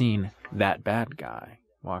never seen that bad guy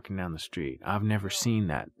walking down the street. I've never seen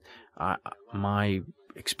that. My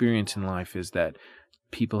experience in life is that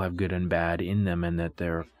people have good and bad in them, and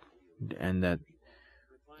that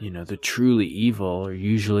you know, the truly evil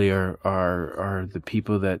usually are the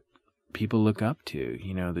people that people look up to.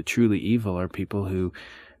 You know, the truly evil are people who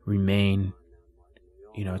remain,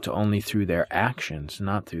 you know, it's only through their actions,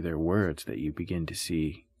 not through their words, that you begin to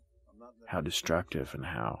see how destructive and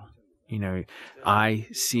how, you know, I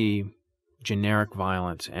see generic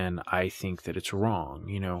violence and I think that it's wrong.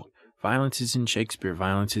 You know, violence is in Shakespeare,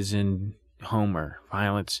 violence is in Homer,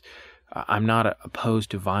 violence. I'm not opposed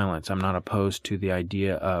to violence. I'm not opposed to the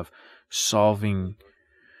idea of solving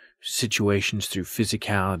situations through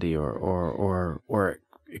physicality or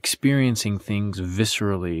experiencing things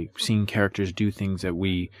viscerally, seeing characters do things that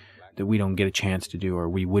we don't get a chance to do, or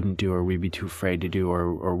we wouldn't do, or we'd be too afraid to do,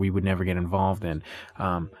 or we would never get involved in.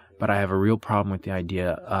 But I have a real problem with the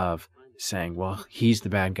idea of saying, well, he's the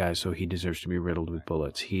bad guy, so he deserves to be riddled with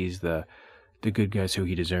bullets. He's the good guy, so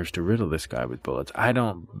he deserves to riddle this guy with bullets. I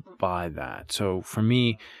don't buy that. So for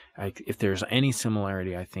me, if there's any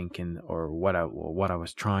similarity, I think, or what I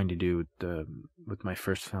was trying to do with my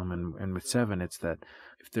first film and with Seven, it's that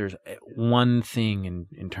if there's one thing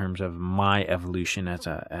in terms of my evolution as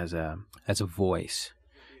a voice,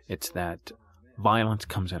 it's that violence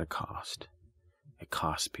comes at a cost. It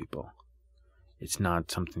costs people. It's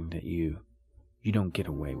not something that you don't get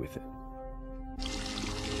away with it.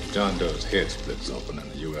 John Doe's head splits open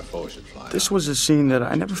and the UFO should fly. This was a scene that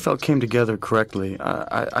I never felt came together correctly.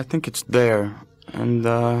 I think it's there, and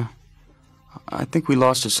I think we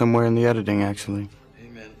lost it somewhere in the editing, actually.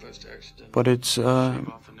 But it's like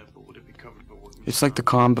the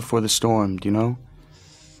calm before the storm, do you know?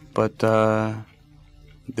 But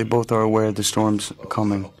they both are aware the storm's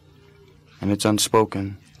coming, and it's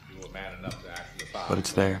unspoken, but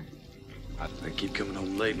it's there. I keep coming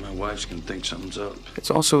home late. My wife's gonna think something's up. It's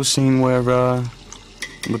also a scene where,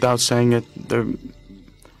 without saying it, or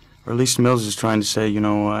at least Mills is trying to say, you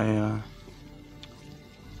know,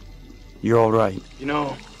 you're all right. You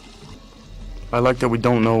know, I like that we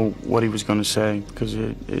don't know what he was going to say, because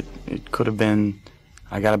it could have been,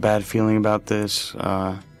 I got a bad feeling about this,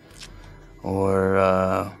 or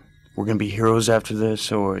we're going to be heroes after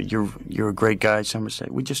this, or you're a great guy,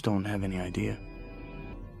 Somerset. We just don't have any idea.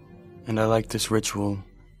 And I like this ritual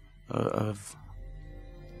of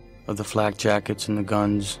the flak jackets and the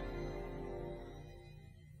guns,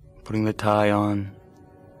 putting the tie on.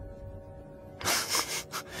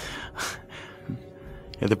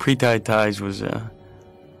 Yeah, the pre-tied ties was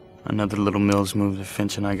another little Mills move that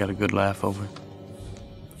Finch and I got a good laugh over.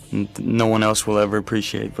 And no one else will ever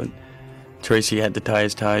appreciate, but Tracy had to tie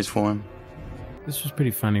his ties for him. This was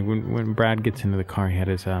pretty funny. When Brad gets into the car, he had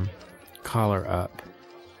his collar up.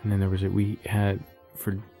 And then we had,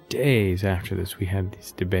 for days after this, we had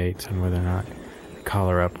these debates on whether or not the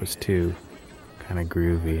collar up was too kind of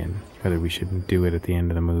groovy, and whether we shouldn't do it at the end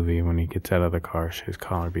of the movie when he gets out of the car, should his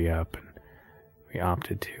collar be up. And we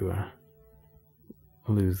opted to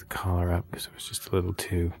lose the collar up because it was just a little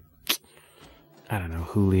too, I don't know,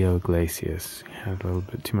 Julio Iglesias. He had a little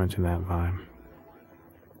bit too much of that vibe.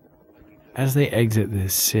 As they exit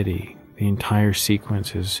this city, the entire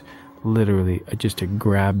sequence is literally just a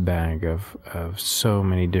grab bag of so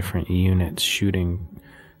many different units shooting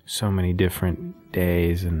so many different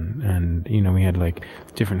days, and you know, we had like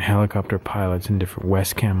different helicopter pilots and different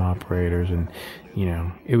Westcam operators, and you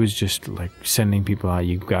know, it was just like sending people out.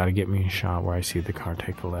 You've got to get me a shot where I see the car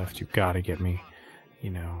take the left. You've got to get me, you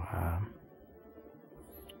know.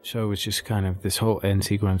 So it was just kind of this whole end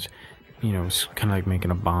sequence. You know, it's kind of like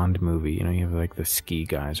making a Bond movie. You know, you have like the ski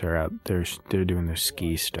guys are out there, they're doing their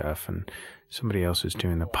ski stuff, and somebody else is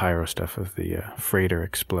doing the pyro stuff of the freighter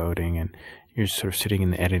exploding, and you're sort of sitting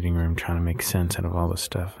in the editing room trying to make sense out of all this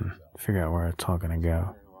stuff and figure out where it's all going to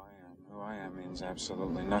go. Who I am means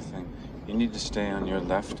absolutely nothing. You need to stay on your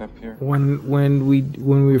left up here. When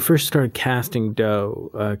we first started casting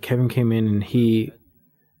Doe, Kevin came in and he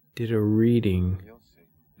did a reading.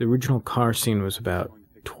 The original car scene was about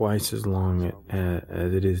twice as long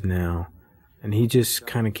as it is now, and he just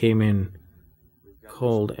kind of came in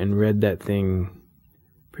cold and read that thing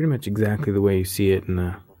pretty much exactly the way you see it in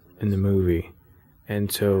the movie,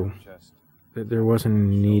 and so there wasn't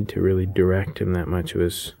a need to really direct him that much. It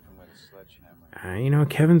was,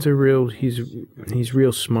 Kevin's he's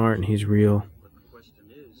real smart, and he's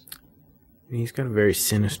got a very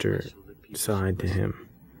sinister side to him,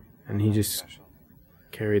 and he just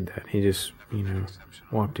carried that. He just,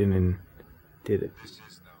 walked in and did it.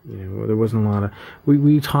 There wasn't a lot of...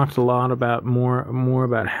 We talked a lot about more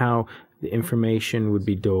about how the information would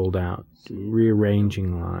be doled out,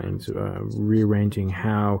 rearranging lines, rearranging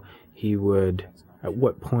how he would... At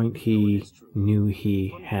what point he knew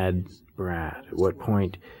he had Brad. At what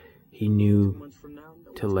point he knew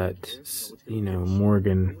to let,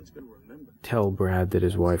 Morgan tell Brad that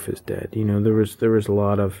his wife is dead. There was a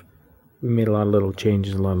lot of... We made a lot of little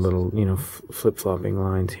changes, a lot of little, flip-flopping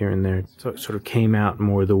lines here and there. So it sort of came out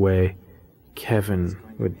more the way Kevin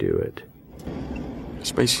would do it.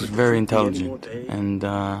 Spacey's very intelligent, and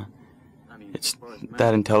it's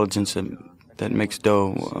that intelligence that makes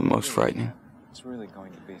Doe most frightening. It's really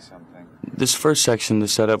going to be something. This first section, the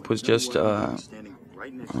setup was just, I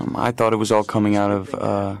thought it was all coming out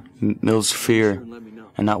of Mills' fear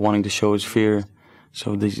and not wanting to show his fear.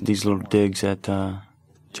 So these little digs at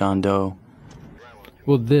John Doe.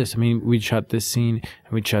 Well, we'd shot this scene,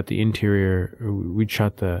 and we'd shot the interior. We'd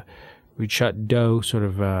shot Doe sort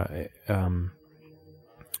of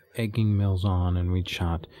egging Mills on, and we'd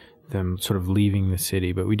shot them sort of leaving the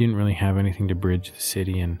city, but we didn't really have anything to bridge the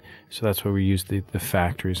city, and so that's why we used the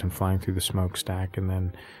factories and flying through the smokestack,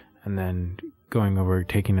 and then going over,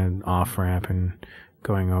 taking an off ramp and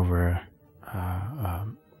going over a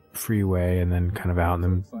freeway, and then kind of out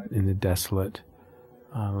in the desolate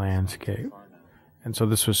landscape. And so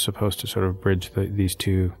this was supposed to sort of bridge these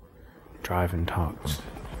two drive-in talks.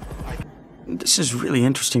 This is really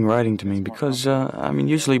interesting writing to me because,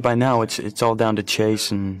 usually by now it's all down to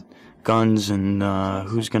chase and guns and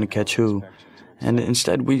who's going to catch who. And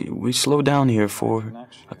instead we slow down here for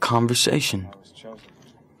a conversation.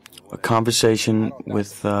 A conversation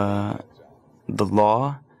with the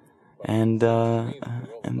law and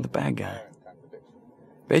the bad guy.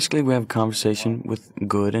 Basically, we have a conversation with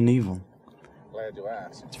good and evil.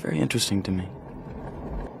 It's very interesting to me.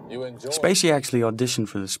 Spacey actually auditioned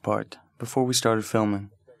for this part before we started filming.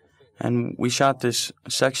 And we shot this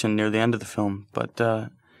section near the end of the film, but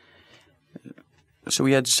so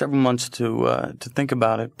we had several months to think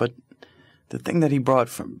about it. But the thing that he brought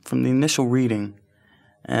from the initial reading,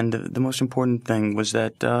 and the most important thing was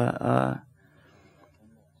that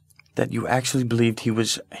you actually believed he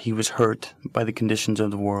was hurt by the conditions of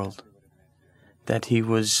the world. That he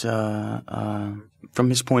was, from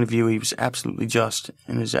his point of view, he was absolutely just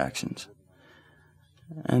in his actions.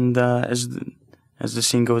 And as the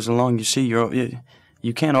scene goes along, you see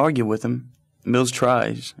you can't argue with him. Mills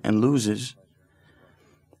tries and loses,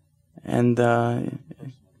 and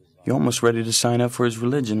you're almost ready to sign up for his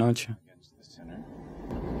religion, aren't you?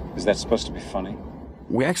 Is that supposed to be funny?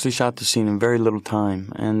 We actually shot the scene in very little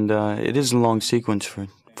time, and it is a long sequence for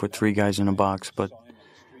three guys in a box, but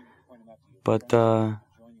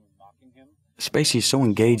Spacey is so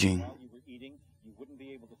engaging.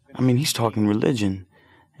 He's talking religion,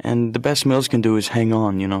 and the best Mills can do is hang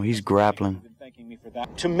on, he's grappling.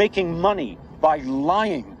 To making money by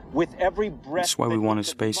lying with every breath. That's why we wanted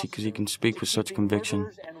Spacey, because he can speak with such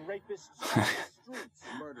conviction.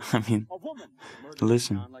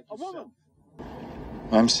 Listen.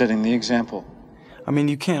 I'm setting the example.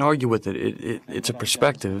 You can't argue with it. It's a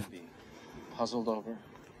perspective. Puzzled over.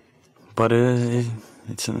 But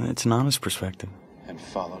it's an honest perspective. And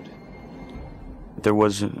followed. There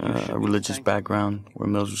was a religious background where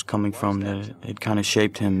Mills was coming from that it kind of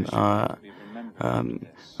shaped him.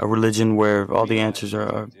 A religion where all the answers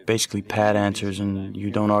are basically pat answers, and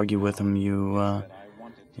you don't argue with them. You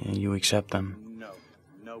accept them.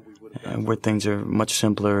 Where things are much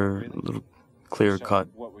simpler, a little clearer cut.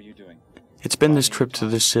 It's been this trip to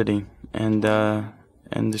this city, and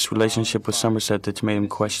this relationship with Somerset that's made him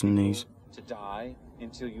question these. To die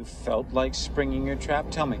until you felt like springing your trap.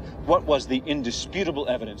 Tell me, what was the indisputable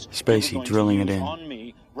evidence? Spacey drilling it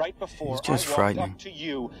in. right before It's just I walked frightening. up to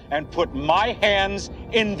you and put my hands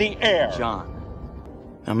in the air. John.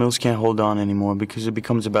 Now, Mills can't hold on anymore because it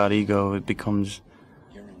becomes about ego. It becomes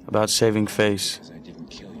about saving face.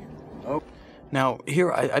 Now,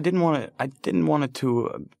 here, I didn't want it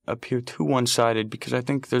to appear too one-sided because I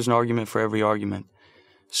think there's an argument for every argument.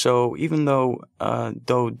 So even though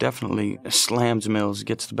Doe definitely slams Mills,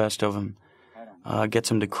 gets the best of him, gets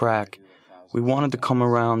him to crack, we wanted to come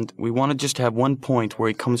around. We wanted just to have one point where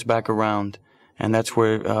he comes back around, and that's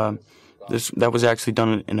where that was actually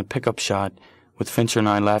done in a pickup shot with Fincher and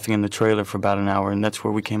I laughing in the trailer for about an hour, and that's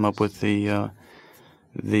where we came up with the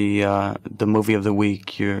movie of the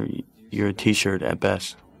week. You're a T-shirt at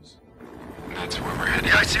best. That's where we're headed.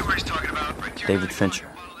 Yeah, I see where he's talking about. David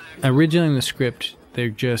Fincher. Originally in the script, they're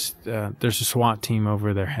just there's a SWAT team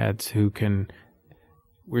over their heads who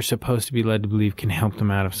we're supposed to be led to believe can help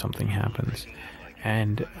them out if something happens.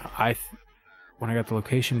 And when I got the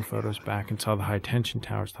location photos back and saw the high tension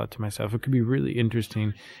towers, thought to myself, it could be really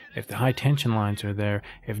interesting if the high tension lines are there,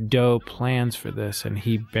 if Doe plans for this and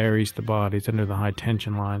he buries the bodies under the high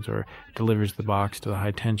tension lines or delivers the box to the high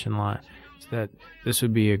tension line. So that this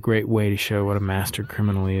would be a great way to show what a master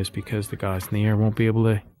criminal he is, because the guys in the air won't be able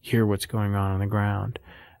to hear what's going on the ground.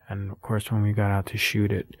 And of course, when we got out to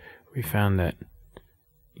shoot it, we found that,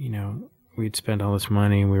 we'd spent all this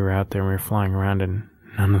money, we were out there and we were flying around, and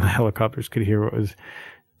none of the helicopters could hear what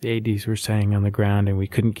the ADs were saying on the ground, and we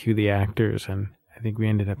couldn't cue the actors, and I think we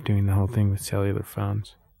ended up doing the whole thing with cellular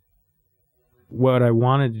phones. What I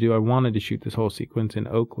wanted to do, I wanted to shoot this whole sequence in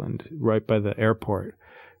Oakland, right by the airport,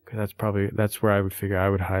 because that's where I would figure I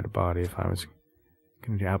would hide a body if I was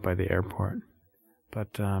going to be out by the airport.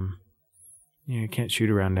 But, you can't shoot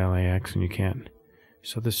around LAX, and you can't.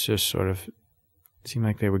 So this just sort of seemed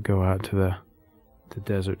like they would go out to the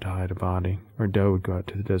desert to hide a body, or Doe would go out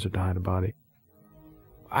to the desert to hide a body.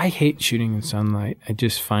 I hate shooting in sunlight. I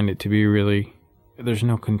just find it to be really, there's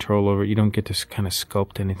no control over it. You don't get to kind of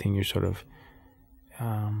sculpt anything. You're sort of,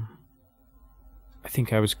 I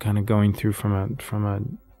think I was kind of going through from a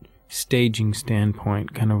staging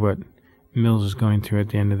standpoint, kind of what Mills is going through at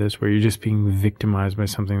the end of this, where you're just being victimized by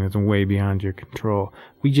something that's way beyond your control.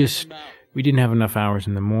 We didn't have enough hours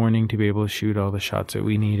in the morning to be able to shoot all the shots that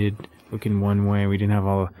we needed looking one way. We didn't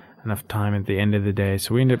have enough time at the end of the day,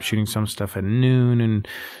 so we ended up shooting some stuff at noon, and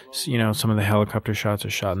some of the helicopter shots are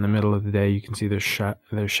shot in the middle of the day. You can see their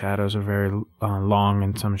shadows are very long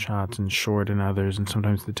in some shots and short in others, and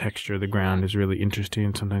sometimes the texture of the ground is really interesting,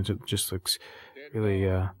 and sometimes it just looks really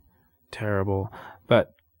terrible.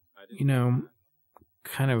 But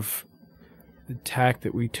kind of the tack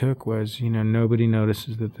that we took was, nobody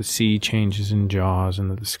notices that the sea changes in Jaws and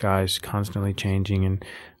that the sky's constantly changing. And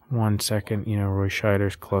 1 second, Roy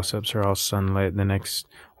Scheider's close-ups are all sunlit. The next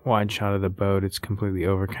wide shot of the boat, it's completely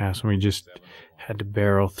overcast. And we just had to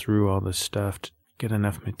barrel through all this stuff to get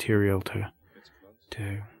enough material to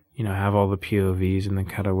have all the POVs and the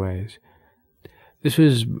cutaways. This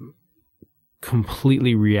was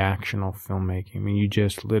completely reactional filmmaking. I mean, you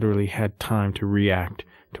just literally had time to react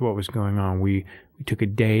to what was going on. We took a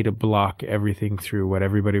day to block everything through what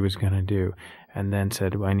everybody was going to do, and then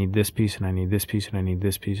said, well, I need this piece, and I need this piece, and I need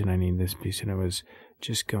this piece, and I need this piece. And it was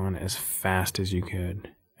just going as fast as you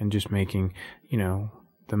could and just making,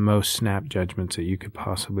 the most snap judgments that you could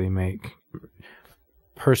possibly make.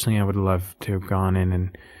 Personally, I would love to have gone in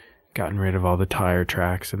and gotten rid of all the tire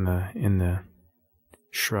tracks in the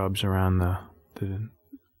shrubs around the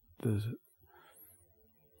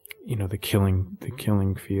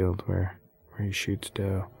killing field where he shoots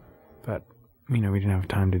Doe. But, we didn't have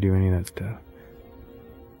time to do any of that stuff.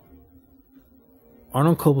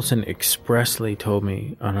 Arnold Cobleson expressly told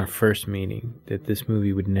me on our first meeting that this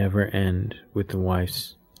movie would never end with the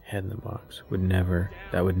wife's head in the box.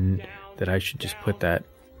 That I should just put that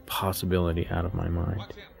possibility out of my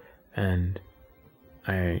mind. And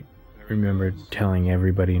I remember telling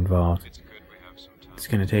everybody involved, it's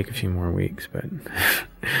going to take a few more weeks, but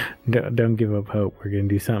don't give up hope. We're going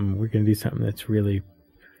to do something. We're going to do something that's really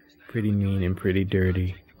pretty mean and pretty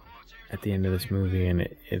dirty at the end of this movie, and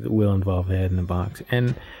it will involve a head in the box.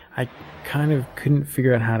 And I kind of couldn't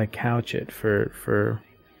figure out how to couch it for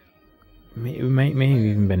it may have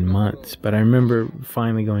even been months, but I remember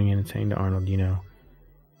finally going in and saying to Arnold,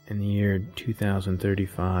 in the year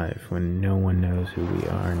 2035, when no one knows who we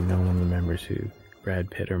are and no one remembers who Brad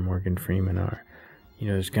Pitt or Morgan Freeman are,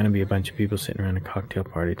 there's going to be a bunch of people sitting around a cocktail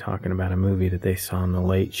party talking about a movie that they saw on The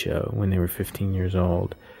Late Show when they were 15 years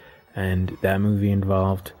old. And that movie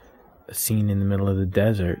involved a scene in the middle of the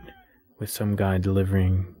desert with some guy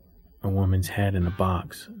delivering a woman's head in a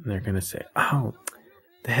box. And they're going to say, oh,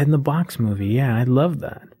 the Head in the Box movie. Yeah, I love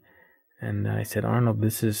that. And I said, Arnold,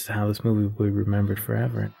 this is how this movie will be remembered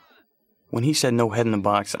forever. When he said no head in the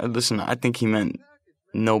box, listen, I think he meant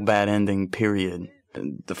no bad ending, period.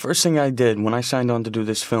 The first thing I did when I signed on to do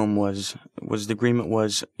this film was the agreement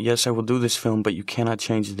was, yes, I will do this film, but you cannot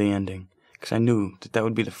change the ending. Because I knew that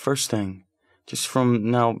would be the first thing, just from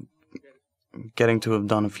now getting to have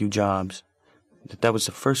done a few jobs, that was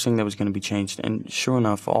the first thing that was going to be changed. And sure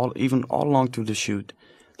enough, all along through the shoot,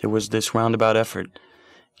 there was this roundabout effort,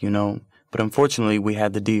 you know. But unfortunately, we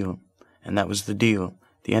had the deal, and that was the deal.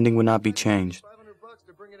 The ending would not be changed.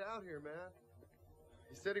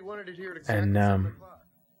 And the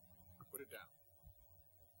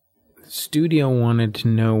studio wanted to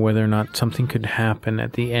know whether or not something could happen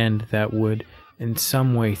at the end that would in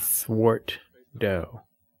some way thwart Doe.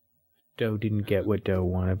 Doe didn't get what Doe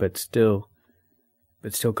wanted, but still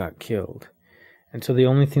got killed. And so the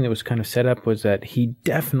only thing that was kind of set up was that he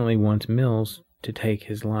definitely wants Mills to take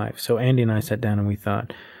his life. So Andy and I sat down and we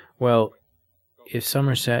thought, well, if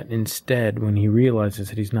Somerset instead, when he realizes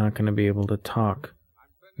that he's not going to be able to talk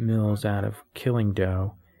Mills out of killing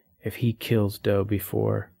Doe, if he kills Doe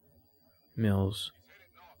before Mills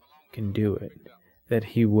can do it, that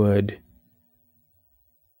he would,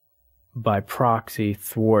 by proxy,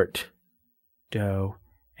 thwart Doe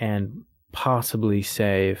and possibly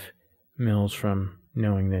save Mills from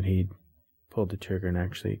knowing that he'd pulled the trigger and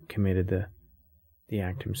actually committed the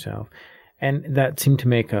act himself. And that seemed to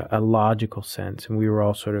make a logical sense, and we were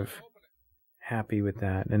all sort of happy with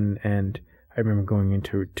that. And I remember going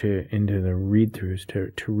into the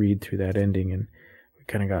read-throughs to read through that ending, and we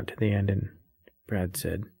kind of got to the end, and Brad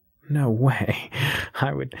said, "No way!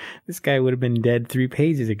 This guy would have been dead 3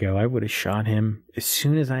 pages ago. I would have shot him as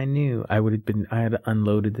soon as I knew. I had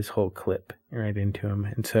unloaded this whole clip right into him."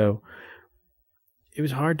 And so it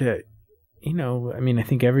was hard to, I mean, I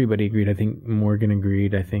think everybody agreed. I think Morgan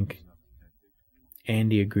agreed. I think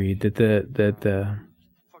Andy agreed that the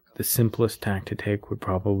simplest tack to take would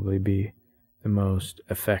probably be the most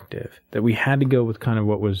effective. That we had to go with kind of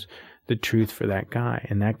what was the truth for that guy,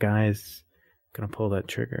 and that guy is going to pull that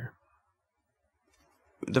trigger.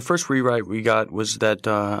 The first rewrite we got was that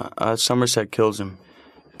Somerset kills him.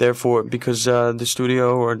 Therefore, because the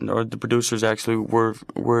studio or the producers actually were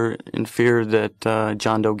in fear that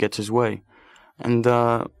John Doe gets his way, and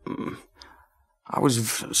I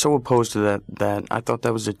was so opposed to that I thought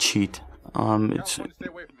that was a cheat. The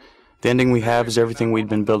ending we have is everything we'd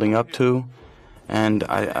been building up to, and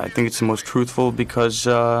I think it's the most truthful because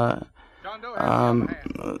one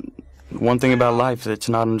thing about life that's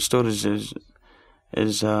not understood is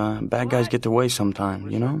bad guys get their way sometime,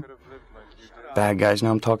 you know? Bad guys,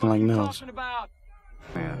 now I'm talking like Mills.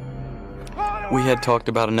 We had talked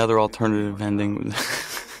about another alternative ending,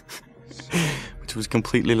 which was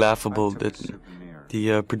completely laughable, that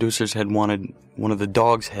the producers had wanted one of the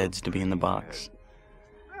dog's heads to be in the box.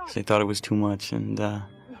 They thought it was too much, and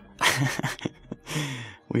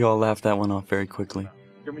we all laughed that one off very quickly.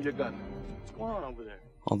 Give me your gun. What's going on over there?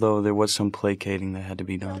 Although there was some placating that had to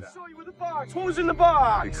be done. Who's in the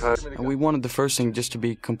box? Because we wanted the first thing just to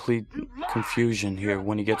be complete confusion here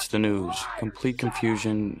when he gets the news. Complete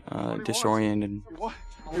confusion, disoriented.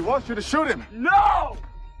 He wants you to shoot him. No!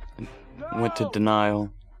 Went to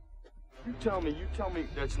denial. You tell me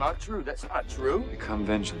that's not true. That's not true. Become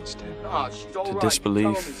vengeance, David. Oh, she's all To right.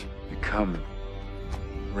 disbelief. Become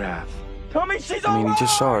wrath. Tell me she's I mean, all he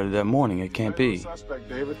just right. saw her that morning. It can't be. Suspect,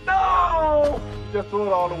 David. No! Just throw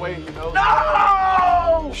it all away, you know.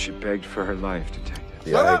 No! She begged for her life, Detective.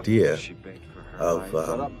 The idea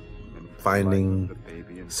of finding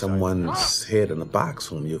someone's head in a box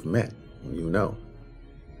whom you've met, whom you know.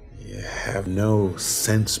 You have no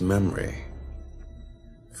sense memory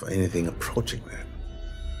for anything approaching that.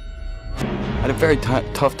 I had a very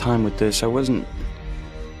tough time with this. I wasn't...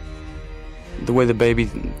 The way the baby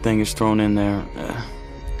thing is thrown in there,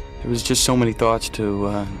 there was just so many thoughts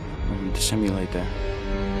to simulate there.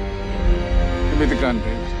 Give me the gun,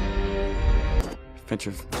 David.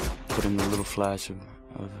 Fincher put in a little flash of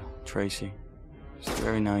Tracy. It's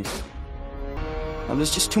very nice. Now,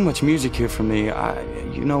 there's just too much music here for me.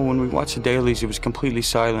 When we watched the dailies, it was completely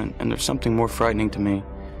silent, and there's something more frightening to me.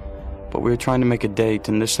 But we were trying to make a date,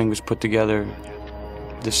 and this thing was put together,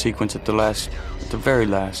 this sequence at the very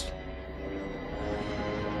last.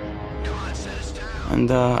 And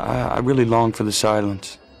I really long for the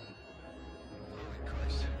silence.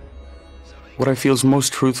 What I feel is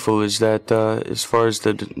most truthful is that as far as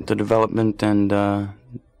the development and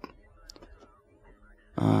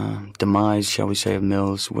demise, shall we say, of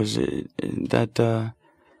Mills, was that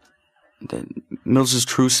Mills's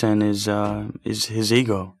true sin is his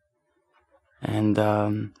ego,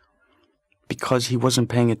 and because he wasn't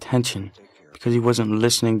paying attention, because he wasn't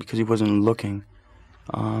listening, because he wasn't looking,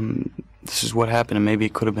 this is what happened, and maybe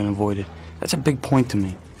it could have been avoided. That's a big point to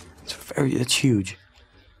me. It's huge.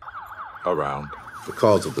 Around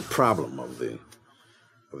because of the problem of the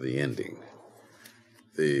ending,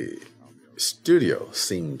 the studio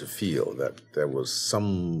seemed to feel that there was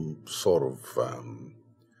some sort of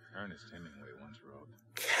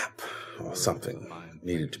cap or something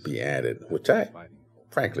needed to be added, which I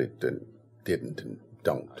frankly didn't and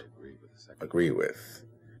don't agree with.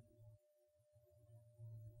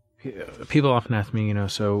 People often ask me,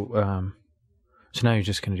 so now you're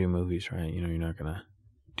just going to do movies, right? You're not going to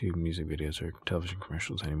do music videos or television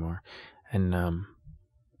commercials anymore. And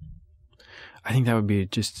I think that would be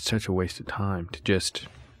just such a waste of time to just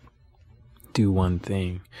do one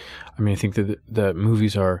thing. I mean, I think that the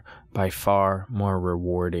movies are by far more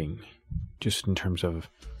rewarding, just in terms of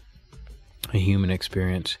a human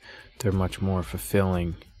experience. They're much more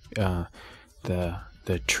fulfilling.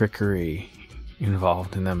 The trickery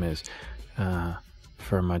involved in them is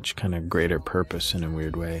for a much kind of greater purpose in a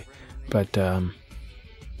weird way. But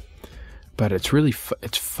it's really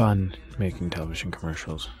it's fun making television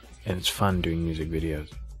commercials, and it's fun doing music videos.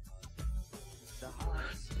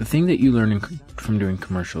 The thing that you learn from doing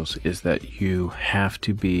commercials is that you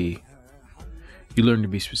learn to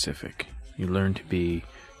be specific. You learn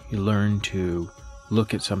to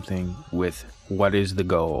look at something with what is the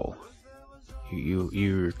goal.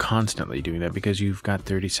 You're constantly doing that because you've got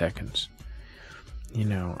 30 seconds.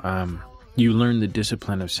 You learn the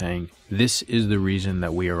discipline of saying, this is the reason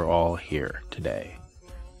that we are all here today.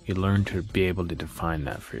 You learn to be able to define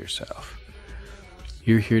that for yourself.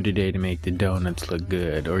 You're here today to make the donuts look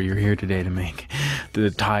good, or you're here today to make the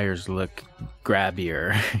tires look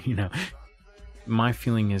grabbier. My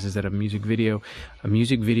feeling is that a music video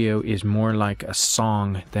is more like a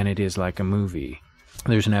song than it is like a movie.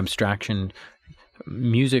 There's an abstraction.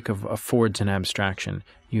 Music affords an abstraction.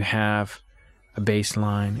 You have a bass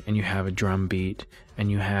line, and you have a drum beat, and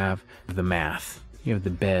you have the math. You have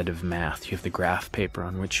the bed of math. You have the graph paper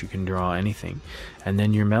on which you can draw anything. And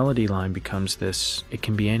then your melody line becomes this. It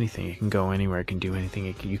can be anything. It can go anywhere. It can do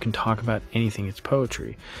anything. You can talk about anything. It's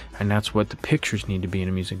poetry. And that's what the pictures need to be in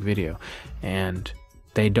a music video. And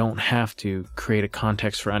they don't have to create a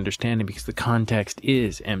context for understanding, because the context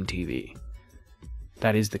is MTV.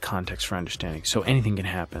 That is the context for understanding. So anything can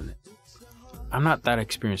happen. I'm not that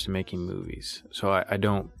experienced in making movies, so I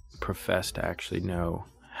don't profess to actually know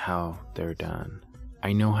how they're done.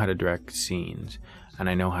 I know how to direct scenes, and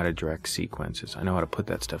I know how to direct sequences. I know how to put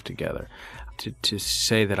that stuff together. To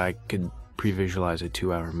say that I could pre-visualize a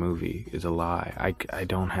 2-hour movie is a lie. I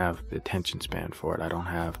don't have the attention span for it. I don't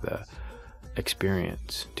have the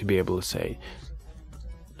experience to be able to say,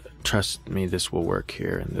 trust me, this will work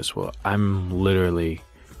here, and this will... I'm literally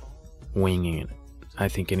winging it. I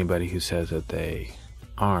think anybody who says that they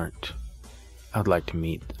aren't, I'd like to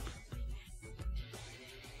meet them.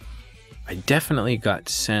 I definitely got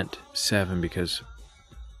sent Seven because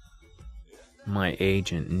my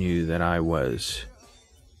agent knew that I was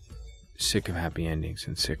sick of happy endings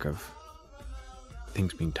and sick of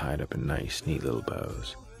things being tied up in nice, neat little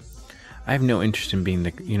bows. I have no interest in being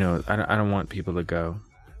the, I don't want people to go,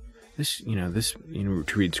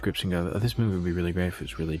 to read scripts and go, oh, this movie would be really great if it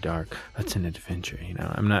was really dark. Let's send it to Fincher.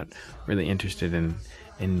 I'm not really interested in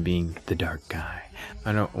being the dark guy.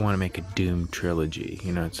 I don't want to make a Doom trilogy.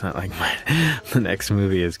 It's not like the next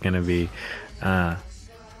movie is going to be... I'm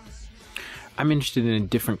interested in a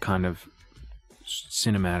different kind of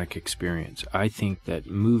cinematic experience. I think that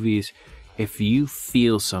movies, if you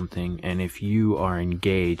feel something and if you are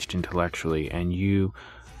engaged intellectually and you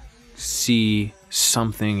see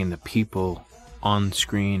something in the people on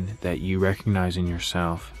screen that you recognize in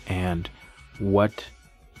yourself, and what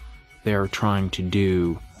they're trying to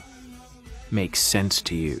do makes sense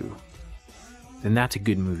to you, then that's a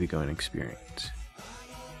good movie-going experience.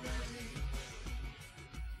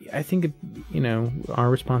 I think, our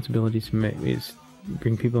responsibility is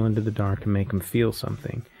bring people into the dark and make them feel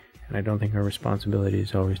something. And I don't think our responsibility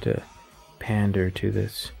is always to pander to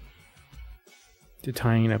this, to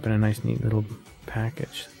tying it up in a nice, neat little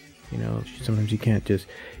package. Sometimes you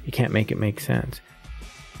can't make it make sense.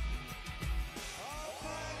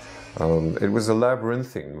 It was a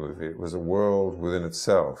labyrinthine movie. It was a world within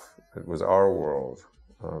itself. It was our world,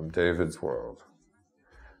 David's world.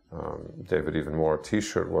 David even wore a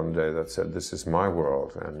t-shirt one day that said, "This is my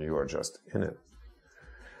world and you are just in it."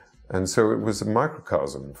 And so it was a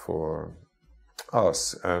microcosm for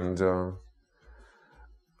us. And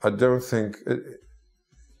I don't think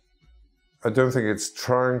it's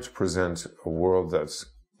trying to present a world that's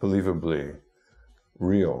believably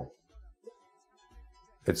real.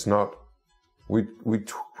 It's not. We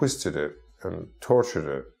twisted it and tortured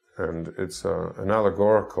it, and it's an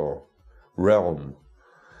allegorical realm.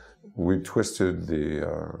 We twisted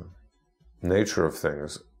the nature of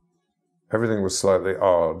things. Everything was slightly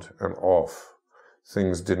odd and off.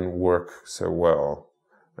 Things didn't work so well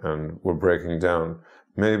and were breaking down.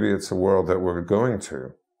 Maybe it's a world that we're going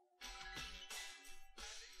to.